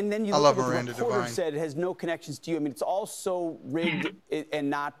 And then you look at what the reporter said. It has no connections to you. I mean, it's all so rigged and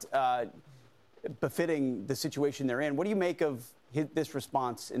not befitting the situation they're in. What do you make of this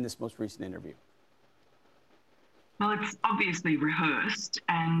response in this most recent interview? Well, it's obviously rehearsed,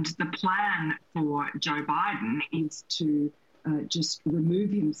 and the plan for Joe Biden is to just remove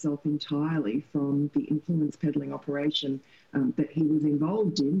himself entirely from the influence peddling operation that he was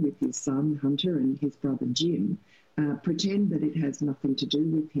involved in with his son Hunter and his brother Jim, pretend that it has nothing to do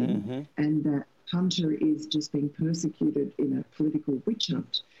with him, and that Hunter is just being persecuted in a political witch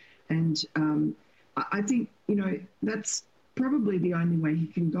hunt. And I think, that's probably the only way he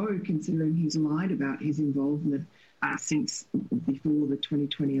can go, considering he's lied about his involvement since before the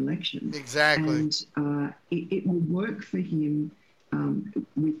 2020 election. Exactly. And it will work for him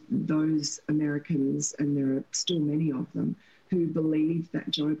with those Americans, and there are still many of them, who believe that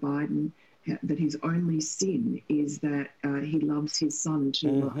Joe Biden, that his only sin is that he loves his son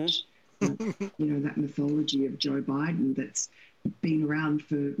too much. That mythology of Joe Biden that's been around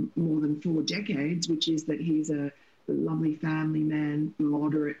for more than 4 decades, which is that he's a lovely family man,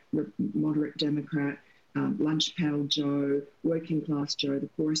 moderate Democrat, lunch pail Joe, working class Joe, the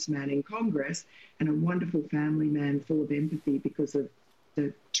poorest man in Congress, and a wonderful family man full of empathy because of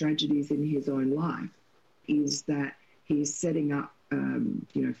the tragedies in his own life, is that he's setting up,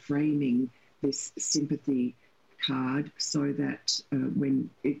 framing this sympathy card so that when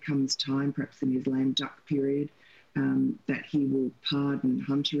it comes time, perhaps in his lame duck period, that he will pardon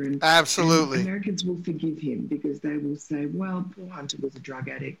Hunter. And absolutely, and Americans will forgive him because they will say, well, poor Hunter was a drug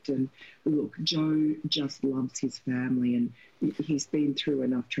addict, and look, Joe just loves his family, and he's been through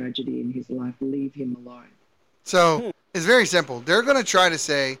enough tragedy in his life. Leave him alone. So it's very simple. They're going to try to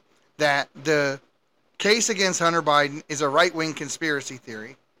say that the case against Hunter Biden is a right-wing conspiracy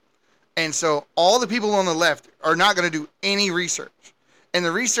theory. And so all the people on the left are not going to do any research. And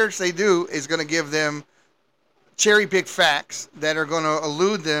the research they do is going to give them cherry-picked facts that are going to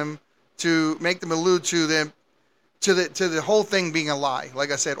allude them to make them allude to them to the whole thing being a lie,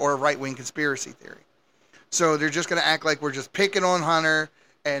 like I said, or a right-wing conspiracy theory. So they're just going to act like we're just picking on Hunter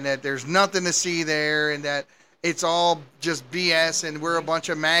and that there's nothing to see there and that it's all just BS and we're a bunch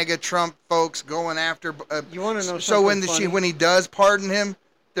of MAGA Trump folks going after. You want to know something so funny? when he does pardon him,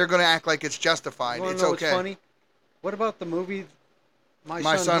 they're going to act like it's justified. You it's know okay. What's funny? What about the movie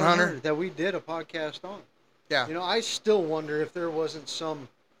My Son Hunter that we did a podcast on? Yeah. I still wonder if there wasn't some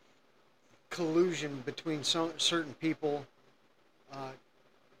collusion between certain people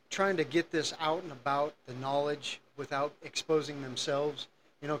trying to get this out and about the knowledge without exposing themselves.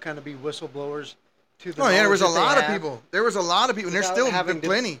 Kind of be whistleblowers to the. Oh yeah, there was a lot of people. There was a lot of people, and there's still been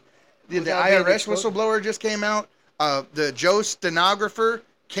plenty. The IRS whistleblower just came out. The Joe stenographer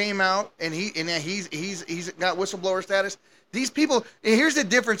came out, and he's got whistleblower status. These people, and here's the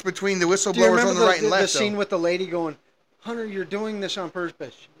difference between the whistleblowers on the right and left. The scene with the lady going, Hunter, you're doing this on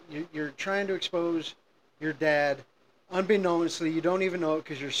purpose. You're trying to expose your dad, unbeknownstly. You don't even know it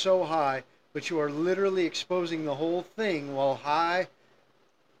because you're so high, but you are literally exposing the whole thing while high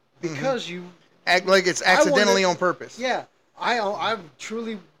because you act like it's accidentally on purpose. Yeah, I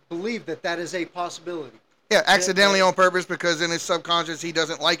truly believe that is a possibility. Yeah, accidentally on purpose because in his subconscious he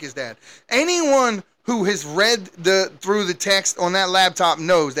doesn't like his dad. Anyone who has read through the text on that laptop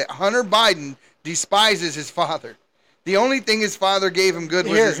knows that Hunter Biden despises his father. The only thing his father gave him good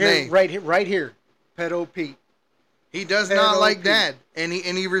was his name. Right here, Pedo Pete. He does not like Dad, and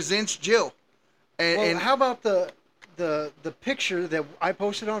he resents Jill. And how about the picture that I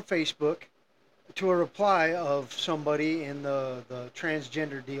posted on Facebook to a reply of somebody in the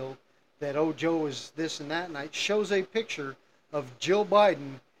transgender deal that Joe is this and that, and it shows a picture of Jill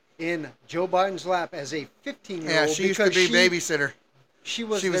Biden in Joe Biden's lap as a 15-year-old. Yeah, she used to be babysitter. She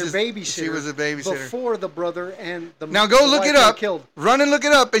was their babysitter. She was a babysitter before the brother and the. Now go look it up. Killed. Run and look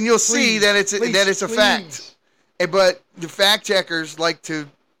it up, and you'll see that it's a fact. But the fact checkers like to,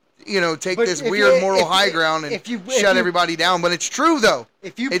 take this weird moral high ground and shut everybody down. But it's true though.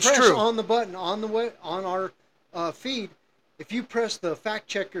 If you press on the button on our feed, if you press the fact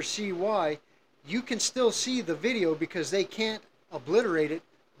checker CY, you can still see the video because they can't obliterate it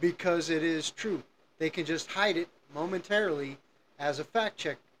because it is true. They can just hide it momentarily as a fact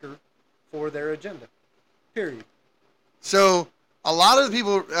checker for their agenda. Period. So a lot of the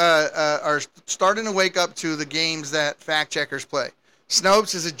people are starting to wake up to the games that fact checkers play.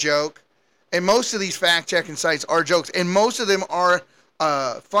 Snopes is a joke, and most of these fact checking sites are jokes, and most of them are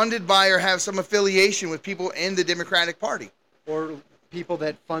funded by or have some affiliation with people in the Democratic Party or people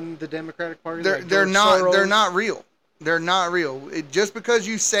that fund the Democratic Party. They're not real. They're not real. Just because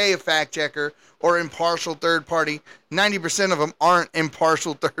you say a fact checker or impartial third party, 90% of them aren't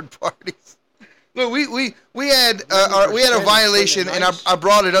impartial third parties. Look, we had a violation, and I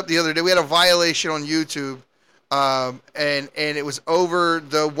brought it up the other day. We had a violation on YouTube and it was over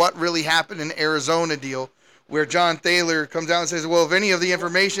the what really happened in Arizona deal, where John Thaler comes out and says, well, if any of the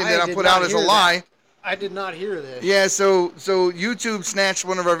information that I put out is a lie. I did not hear this. Yeah, so YouTube snatched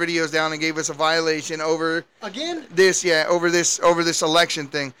one of our videos down and gave us a violation over this election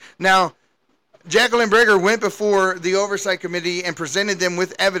thing. Now, Jacqueline Breger went before the oversight committee and presented them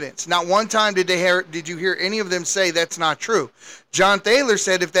with evidence. Not one time did you hear any of them say that's not true. John Thaler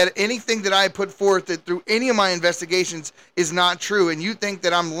said, if that anything that I put forth that through any of my investigations is not true, and you think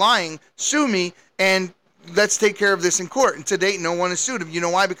that I'm lying, sue me and let's take care of this in court. And to date, no one has sued him. You know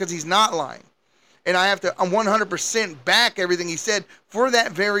why? Because he's not lying. And I have to 100% back everything he said for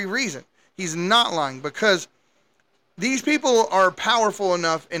that very reason. He's not lying, because these people are powerful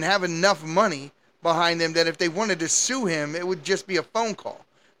enough and have enough money behind them that if they wanted to sue him, it would just be a phone call.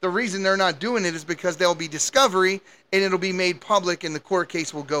 The reason they're not doing it is because there'll be discovery and it'll be made public and the court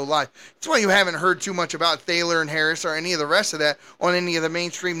case will go live. That's why you haven't heard too much about Thaler and Harris or any of the rest of that on any of the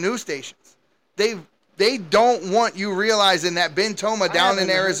mainstream news stations. They don't want you realizing that Ben Toma down in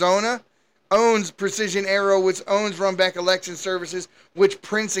Arizona owns Precision Arrow, which owns Runback Election Services, which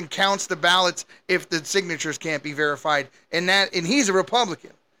prints and counts the ballots if the signatures can't be verified, and he's a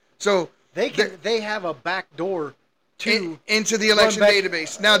Republican. So they have a back door into the election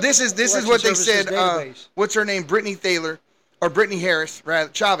database. Now this is what they said. What's her name? Brittany Thaler, or Brittany Harris,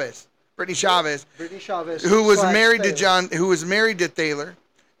 rather Chavez. Brittany Chavez, who was married to Thaler,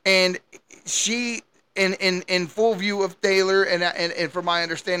 and she. In full view of Thaler and from my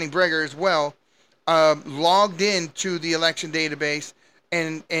understanding Breger as well, logged into the election database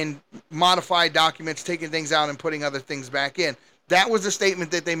and modified documents, taking things out and putting other things back in. That was the statement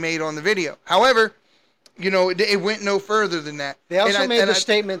that they made on the video. However, it went no further than that. They also made the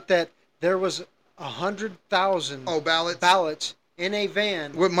statement that there was 100,000 ballots in a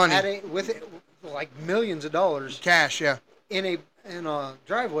van with money, with like millions of dollars cash, in a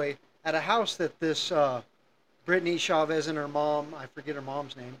driveway at a house that this Brittany Chavez and her mom, I forget her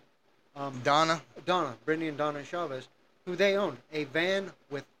mom's name. Donna, Brittany and Donna Chavez, who they owned. A van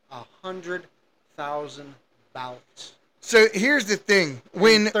with 100,000 ballots. So here's the thing.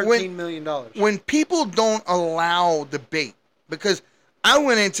 $13 million. When people don't allow debate, because I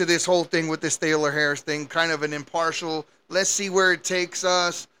went into this whole thing with this Thaler Harris thing, kind of an impartial, let's see where it takes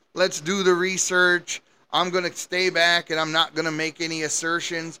us. Let's do the research. I'm going to stay back and I'm not going to make any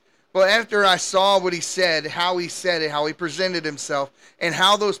assertions. But after I saw what he said, how he said it, how he presented himself, and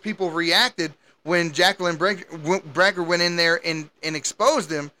how those people reacted when Jacqueline Breger went in there and exposed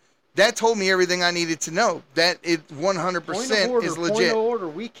him, that told me everything I needed to know. That it 100% is legit. Point of order.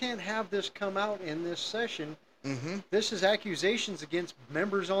 We can't have this come out in this session. Mm-hmm. This is accusations against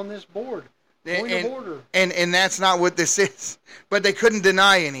members on this board. Point of order. And that's not what this is. But they couldn't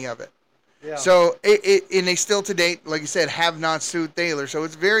deny any of it. Yeah. So, and they still to date, like you said, have not sued Thaler. So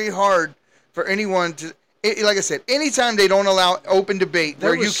it's very hard for anyone to, like I said, anytime they don't allow open debate,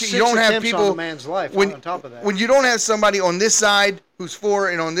 where you don't have people, on a man's life on top of that. When you don't have somebody on this side who's for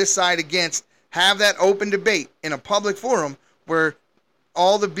and on this side against, have that open debate in a public forum where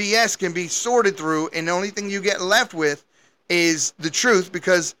all the BS can be sorted through, and the only thing you get left with is the truth,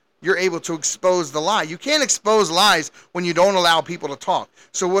 because you're able to expose the lie. You can't expose lies when you don't allow people to talk.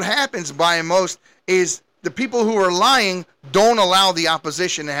 So what happens by and most is the people who are lying don't allow the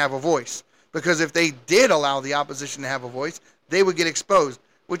opposition to have a voice. Because if they did allow the opposition to have a voice, they would get exposed,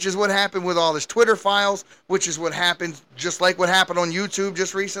 which is what happened with all this Twitter files, which is what happens, just like what happened on YouTube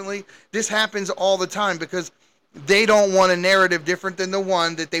just recently. This happens all the time because they don't want a narrative different than the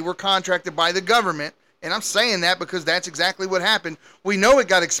one that they were contracted by the government. And I'm saying that because that's exactly what happened. We know it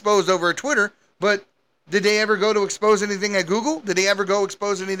got exposed over at Twitter, but did they ever go to expose anything at Google? Did they ever go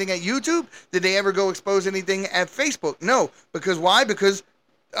expose anything at YouTube? Did they ever go expose anything at Facebook? No. Because why? Because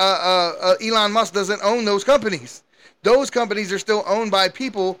Elon Musk doesn't own those companies. Those companies are still owned by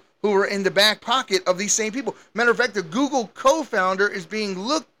people who are in the back pocket of these same people. Matter of fact, the Google co-founder is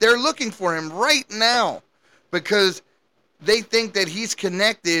they're looking for him right now because they think that he's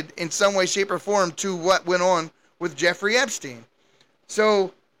connected in some way, shape, or form to what went on with Jeffrey Epstein.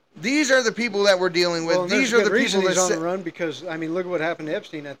 So these are the people that we're dealing with. These are the people that he's on the run because, I mean, look at what happened to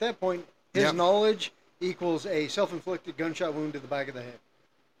Epstein. At that point, his knowledge equals a self-inflicted gunshot wound to the back of the head.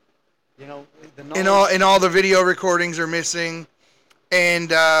 You know, the knowledge. And all the video recordings are missing, and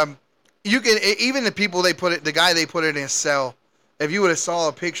you can even the people the guy they put in his cell. If you would have saw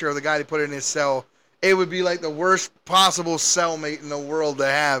a picture of the guy they put in his cell, it would be like the worst possible cellmate in the world to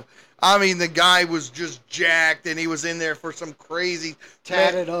have. I mean, the guy was just jacked, and he was in there for some crazy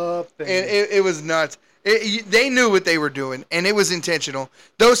tatted up, and it was nuts. They knew what they were doing, and it was intentional.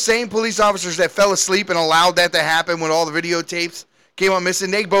 Those same police officers that fell asleep and allowed that to happen when all the videotapes came on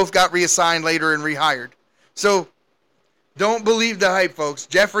missing, they both got reassigned later and rehired. So don't believe the hype, folks.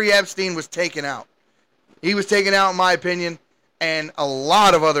 Jeffrey Epstein was taken out. He was taken out, in my opinion, and a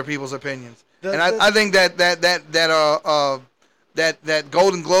lot of other people's opinions. I think that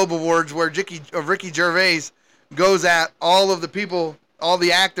Golden Globe Awards where Ricky Gervais goes at all of the people, all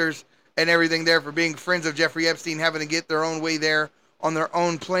the actors and everything there for being friends of Jeffrey Epstein, having to get their own way there on their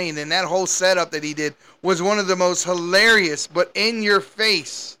own plane. And that whole setup that he did was one of the most hilarious but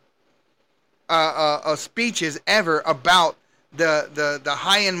in-your-face speeches ever about the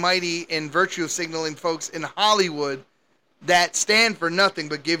high and mighty and virtue signaling folks in Hollywood that stand for nothing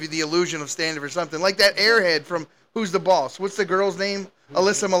but give you the illusion of standing for something. Like that airhead from Who's the Boss? What's the girl's name?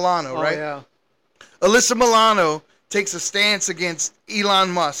 Alyssa Milano, right? Yeah. Alyssa Milano takes a stance against Elon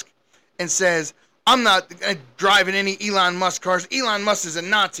Musk and says, I'm not driving any Elon Musk cars. Elon Musk is a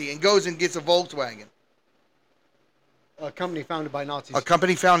Nazi, and goes and gets a Volkswagen. A company founded by Nazis. A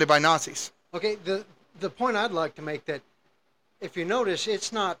company founded by Nazis. Okay, the point I'd like to make that if you notice,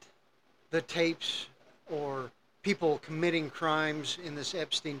 it's not the tapes or people committing crimes in this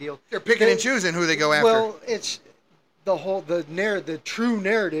Epstein deal. They're picking and choosing who they go after. Well, it's the true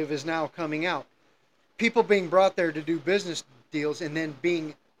narrative is now coming out. People being brought there to do business deals and then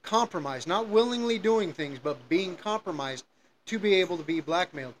being compromised, not willingly doing things, but being compromised to be able to be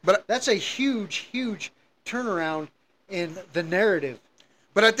blackmailed. But that's a huge, huge turnaround in the narrative.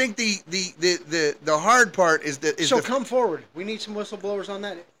 But I think the hard part is that come forward. We need some whistleblowers on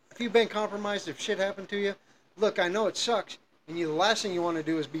that. If you've been compromised, if shit happened to you, look, I know it sucks, and the last thing you want to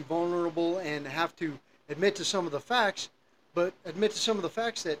do is be vulnerable and have to admit to some of the facts, but admit to some of the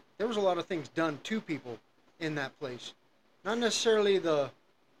facts that there was a lot of things done to people in that place. Not necessarily the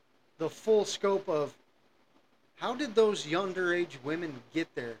full scope of how did those underage women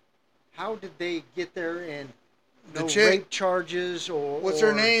get there? How did they get there and no rape charges or what's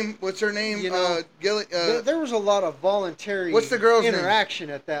her name? You know, there was a lot of voluntary what's the girl's interaction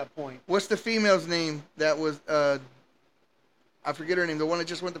name? At that point. What's the female's name that was I forget her name, the one that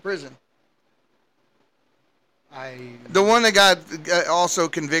just went to prison. The one that got also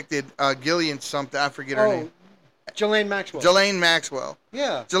convicted, Gillian something, I forget her name. Ghislaine Maxwell. Ghislaine Maxwell.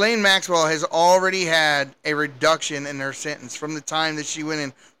 Yeah. Ghislaine Maxwell has already had a reduction in her sentence from the time that she went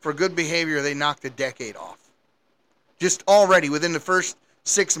in. For good behavior, they knocked a decade off. Just already within the first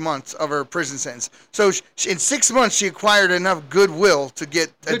 6 months of her prison sentence. So in 6 months, she acquired enough goodwill to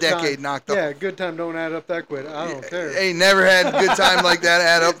get a decade knocked off. Yeah, good time don't add up that quick. I don't care. Ain't never had a good time like that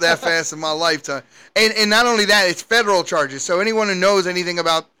add up that fast in my lifetime. And not only that, it's federal charges. So anyone who knows anything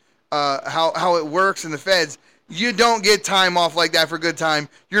about how it works in the feds, you don't get time off like that for good time.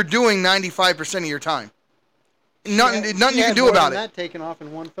 You're doing 95% of your time. Nothing you can do about it. That taken off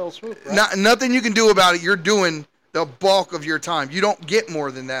in one fell swoop. Right? Nothing you can do about it. You're doing the bulk of your time. You don't get more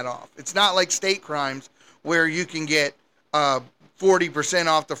than that off. It's not like state crimes where you can get 40%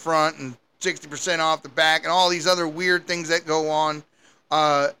 off the front and 60% off the back and all these other weird things that go on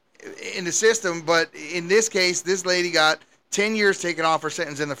in the system. But in this case, this lady got 10 years taken off her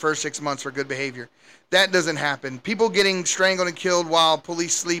sentence in the first 6 months for good behavior. That doesn't happen. People getting strangled and killed while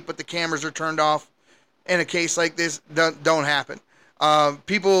police sleep but the cameras are turned off in a case like this don't happen.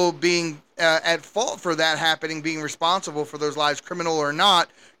 People being at fault for that happening, being responsible for those lives, criminal or not,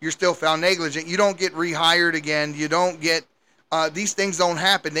 you're still found negligent. You don't get rehired again. You don't get, these things don't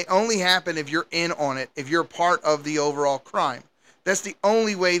happen. They only happen if you're in on it, if you're part of the overall crime. That's the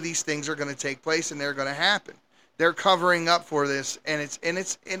only way these things are going to take place and they're going to happen. They're covering up for this, and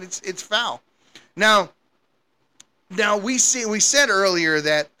it's foul. Now we said earlier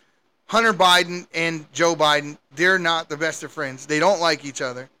that Hunter Biden and Joe Biden, they're not the best of friends. They don't like each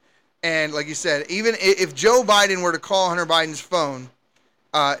other. And like you said, even if Joe Biden were to call Hunter Biden's phone,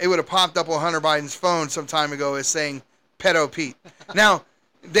 it would have popped up on Hunter Biden's phone some time ago as saying pedo Pete. Now,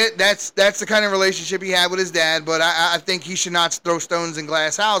 that's the kind of relationship he had with his dad, but I think he should not throw stones in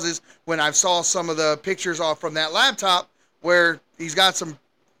glass houses when I saw some of the pictures off from that laptop where he's got some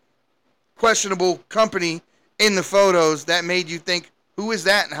questionable company in the photos that made you think, who is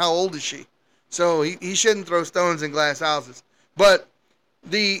that and how old is she? So he shouldn't throw stones in glass houses. But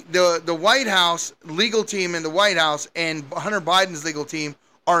the White House legal team in the White House and Hunter Biden's legal team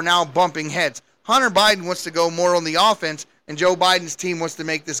are now bumping heads. Hunter Biden wants to go more on the offense, and Joe Biden's team wants to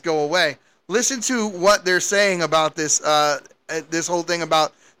make this go away. Listen to what they're saying about this this whole thing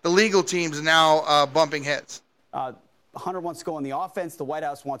about the legal teams now bumping heads. Hunter wants to go on the offense. The White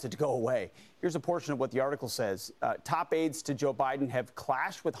House wants it to go away. Here's a portion of what the article says. Top aides to Joe Biden have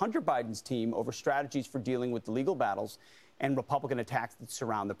clashed with Hunter Biden's team over strategies for dealing with the legal battles and Republican attacks that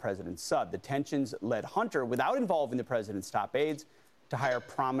surround the president's sub. The tensions led Hunter, without involving the president's top aides, to hire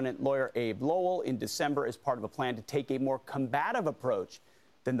prominent lawyer Abe Lowell in December as part of a plan to take a more combative approach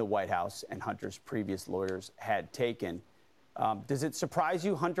than the White House and Hunter's previous lawyers had taken. Does it surprise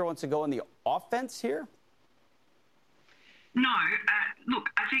you Hunter wants to go on the offense here? No. Look,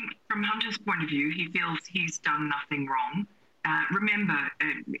 I think from Hunter's point of view, he feels he's done nothing wrong. Remember,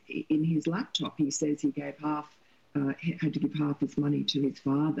 in his laptop, he says he gave had to give half his money to his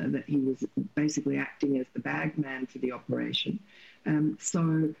father, that he was basically acting as the bag man for the operation.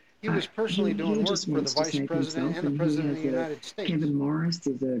 So he was personally doing work for the vice president and the president of the United States. Kevin Morris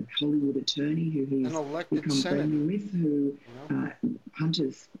is a Hollywood attorney who he's become friendly with, who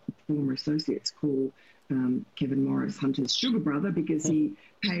Hunter's former associates call Kevin Morris Hunter's sugar brother, because he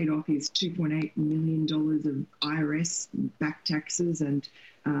paid off his $2.8 million of IRS back taxes and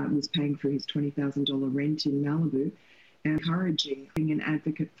was paying for his $20,000 rent in Malibu, encouraging being an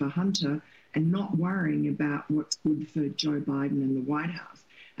advocate for Hunter and not worrying about what's good for Joe Biden and the White House.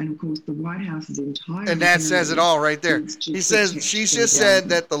 And of course, the White House's entire... And that says it all right there. He says, she's just said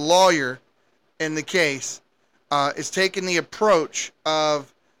that the lawyer in the case is taking the approach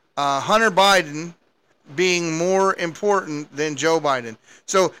of Hunter Biden being more important than Joe Biden.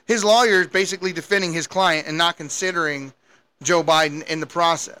 So his lawyer is basically defending his client and not considering Joe Biden in the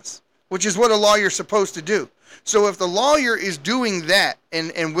process, which is what a lawyer is supposed to do. So if the lawyer is doing that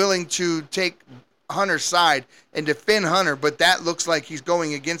and willing to take Hunter's side and defend Hunter, but that looks like he's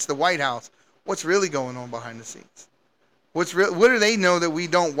going against the White House, what's really going on behind the scenes? What do they know that we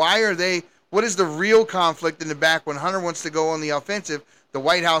don't? What is the real conflict in the back when Hunter wants to go on the offensive? The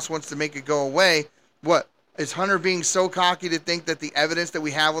White House wants to make it go away. What is Hunter being so cocky to think that the evidence that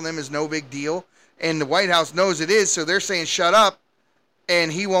we have on them is no big deal? And the White House knows it is, so they're saying shut up,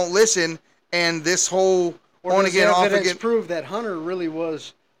 and he won't listen. And this whole on again, off again. Evidence prove that Hunter really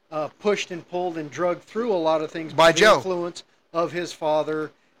was pushed and pulled and drugged through a lot of things by Joe. The influence of his father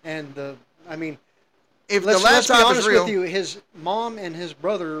and if the laptop be honest is real, with you, his mom and his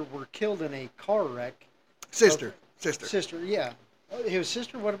brother were killed in a car wreck. Sister, yeah. His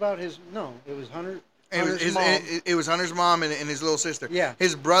sister. What about his? No, it was Hunter. It was Hunter's mom and his little sister. Yeah.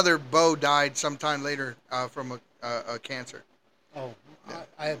 His brother, Bo, died sometime later from a cancer. Oh, yeah.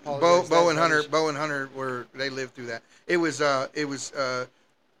 I apologize. Bo and Hunter they lived through that. It was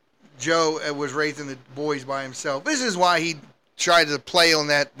Joe was raising the boys by himself. This is why he tried to play on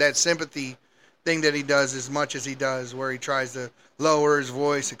that sympathy thing that he does as much as he does, where he tries to lower his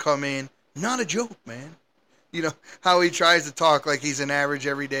voice and come in. Not a joke, man. You know, how he tries to talk like he's an average,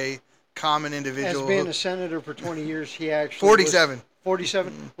 everyday, common individual. As being a senator for 20 years, he actually 47.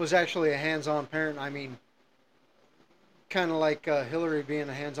 47 was actually a hands-on parent. I mean, kind of like Hillary being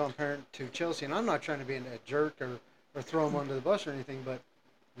a hands-on parent to Chelsea. And I'm not trying to be a jerk or throw him under the bus or anything, but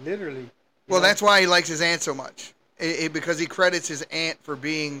literally. Well, that's why he likes his aunt so much. Because he credits his aunt for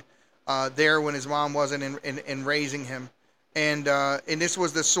being there when his mom wasn't and raising him. And this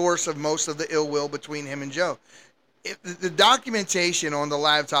was the source of most of the ill will between him and Joe. The documentation on the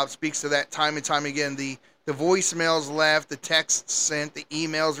laptop speaks to that time and time again. The voicemails left, the texts sent, the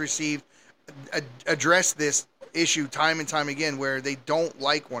emails received address this issue time and time again, where they don't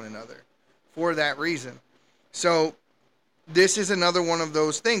like one another for that reason. So this is another one of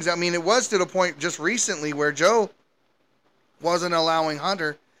those things. I mean, it was to the point just recently where Joe wasn't allowing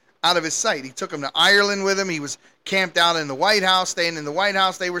Hunter out of his sight. He took him to Ireland with him. He was camped out in the White House, staying in the White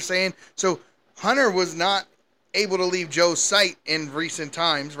House, they were saying. So Hunter was not able to leave Joe's sight in recent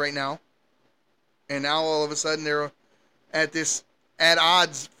times right now. And now all of a sudden they're at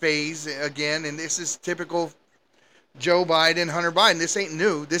odds phase again. And this is typical Joe Biden, Hunter Biden. This ain't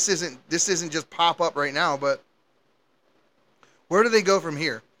new. This isn't just pop up right now, but where do they go from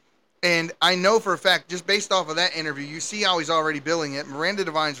here? And I know for a fact, just based off of that interview, you see how he's already billing it. Miranda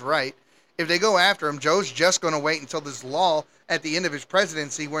Devine's right. If they go after him, Joe's just going to wait until this law at the end of his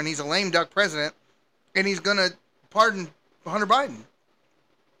presidency, when he's a lame duck president, and he's going to pardon Hunter Biden.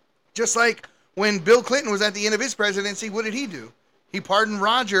 Just like when Bill Clinton was at the end of his presidency, what did he do? He pardoned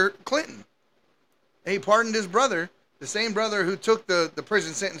Roger Clinton. He pardoned his brother, the same brother who took the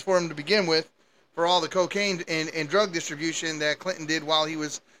prison sentence for him to begin with, for all the cocaine and drug distribution that Clinton did while he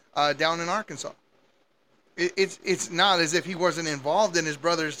was down in Arkansas. It's not as if he wasn't involved in his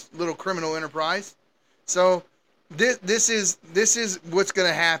brother's little criminal enterprise. So this is what's going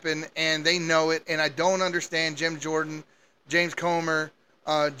to happen, and they know it. And I don't understand Jim Jordan, James Comer,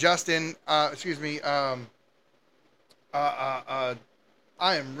 I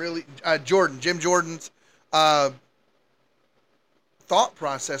am really Jim Jordan's thought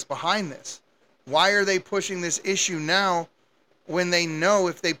process behind this. Why are they pushing this issue now when they know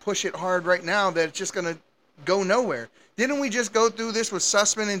if they push it hard right now that it's just going to go nowhere? Didn't we just go through this with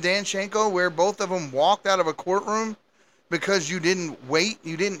Sussman and Danchenko, where both of them walked out of a courtroom because you didn't wait,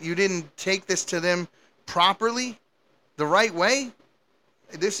 you didn't take this to them properly, the right way?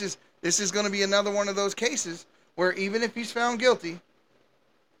 This is going to be another one of those cases where even if he's found guilty,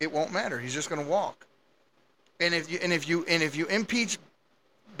 it won't matter. He's just going to walk. And if you impeach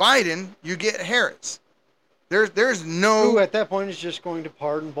Biden, you get Harris. There's no. Who at that point is just going to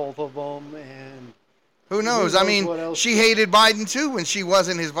pardon both of them, and who knows? I mean, she hated Biden too when she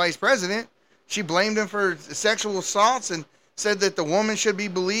wasn't his vice president. She blamed him for sexual assaults and said that the woman should be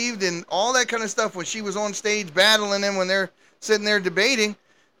believed and all that kind of stuff when she was on stage battling him when they're sitting there debating.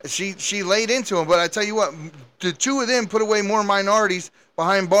 She laid into him. But I tell you what, the two of them put away more minorities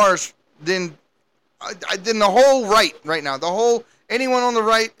behind bars than the whole right now. The whole anyone on the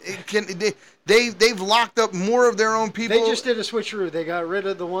right they've locked up more of their own people. They just did a switcheroo. They got rid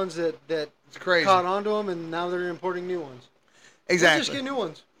of the ones that it's crazy. Caught onto them, and now they're importing new ones. Exactly. We'll just get new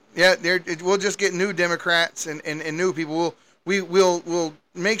ones. Yeah, we'll just get new Democrats and new people. We'll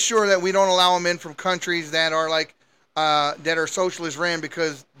make sure that we don't allow them in from countries that are like that are socialist ran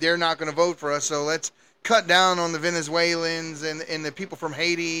because they're not going to vote for us. So let's cut down on the Venezuelans and the people from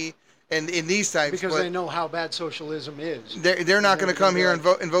Haiti and in these types. Because they know how bad socialism is. They're not going to come here and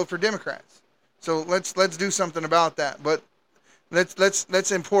vote for Democrats. So let's do something about that. But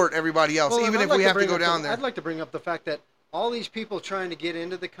let's import everybody else, even if we have to go down there. I'd like to bring up the fact that all these people trying to get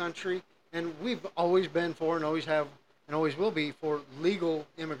into the country, and we've always been for and always have and always will be for legal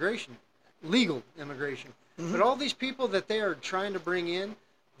immigration. Mm-hmm. But all these people that they are trying to bring in,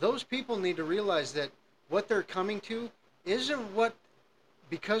 those people need to realize that what they're coming to isn't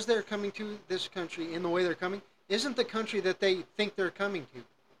because they're coming to this country in the way they're coming, isn't the country that they think they're coming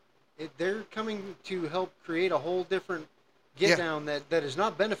to. They're coming to help create a whole different down that is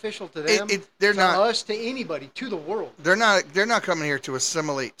not beneficial to them, us, to anybody, to the world. They're not coming here to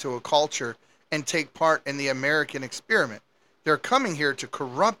assimilate to a culture and take part in the American experiment. They're coming here to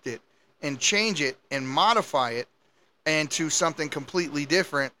corrupt it and change it and modify it into something completely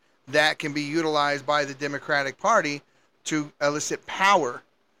different that can be utilized by the Democratic Party to elicit power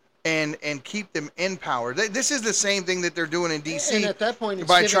and keep them in power. This is the same thing that they're doing in D.C. And at that point,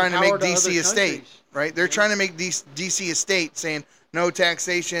 by trying to make D.C. a state, right? They're trying to make D.C. a state, saying no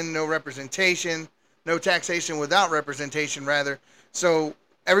taxation, no representation, no taxation without representation, rather. So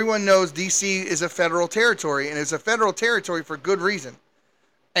everyone knows D.C. is a federal territory, and it's a federal territory for good reason.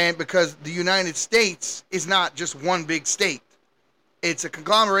 And because the United States is not just one big state. It's a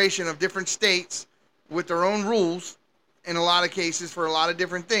conglomeration of different states with their own rules, in a lot of cases for a lot of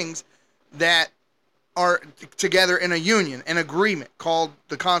different things, that are together in a union, an agreement called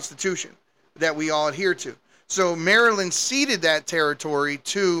the Constitution that we all adhere to. So Maryland ceded that territory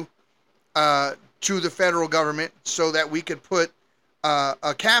to the federal government so that we could put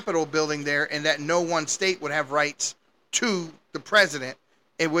a Capitol building there, and that no one state would have rights to the president.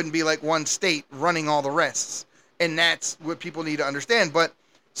 It wouldn't be like one state running all the rests. And that's what people need to understand. But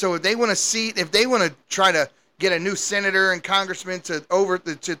so if they want to try to get a new senator and congressman to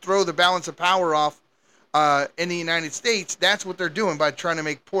throw the balance of power off in the United States, that's what they're doing by trying to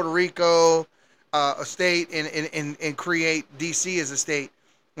make Puerto Rico a state and create D.C. as a state.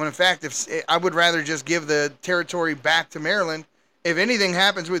 When in fact, I would rather just give the territory back to Maryland. If anything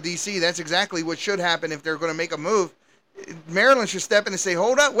happens with D.C., that's exactly what should happen if they're going to make a move. Maryland should step in and say,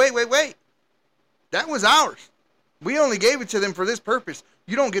 hold up, wait. That was ours. We only gave it to them for this purpose.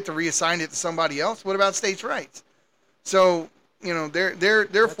 You don't get to reassign it to somebody else. What about states' rights? So, they're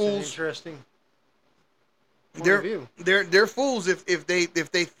That's fools. Interesting. They're fools if they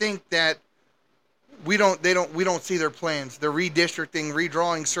think that we don't see their plans. They're redistricting,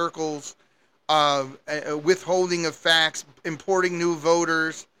 redrawing circles, withholding of facts, importing new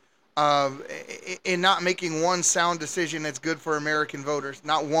voters, and not making one sound decision that's good for American voters.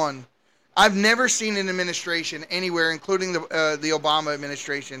 Not one. I've never seen an administration anywhere, including the Obama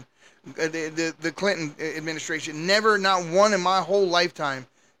administration, the Clinton administration, not one in my whole lifetime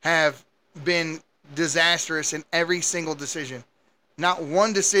have been disastrous in every single decision. Not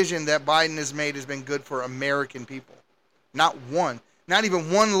one decision that Biden has made has been good for American people. Not one. Not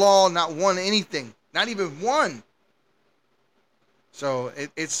even one law, not one anything. Not even one. So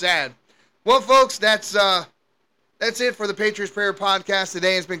it's sad. Well, folks, that's it for the Patriots Prayer Podcast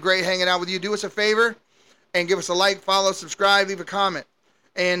today. It's been great hanging out with you. Do us a favor and give us a like, follow, subscribe, leave a comment.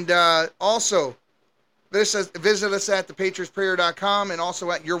 And also, Visit us at thepatriotsprayer.com and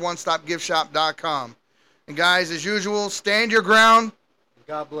also at youronestopgiftshop.com. And guys, as usual, stand your ground.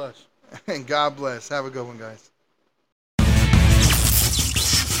 God bless. And God bless. Have a good one, guys.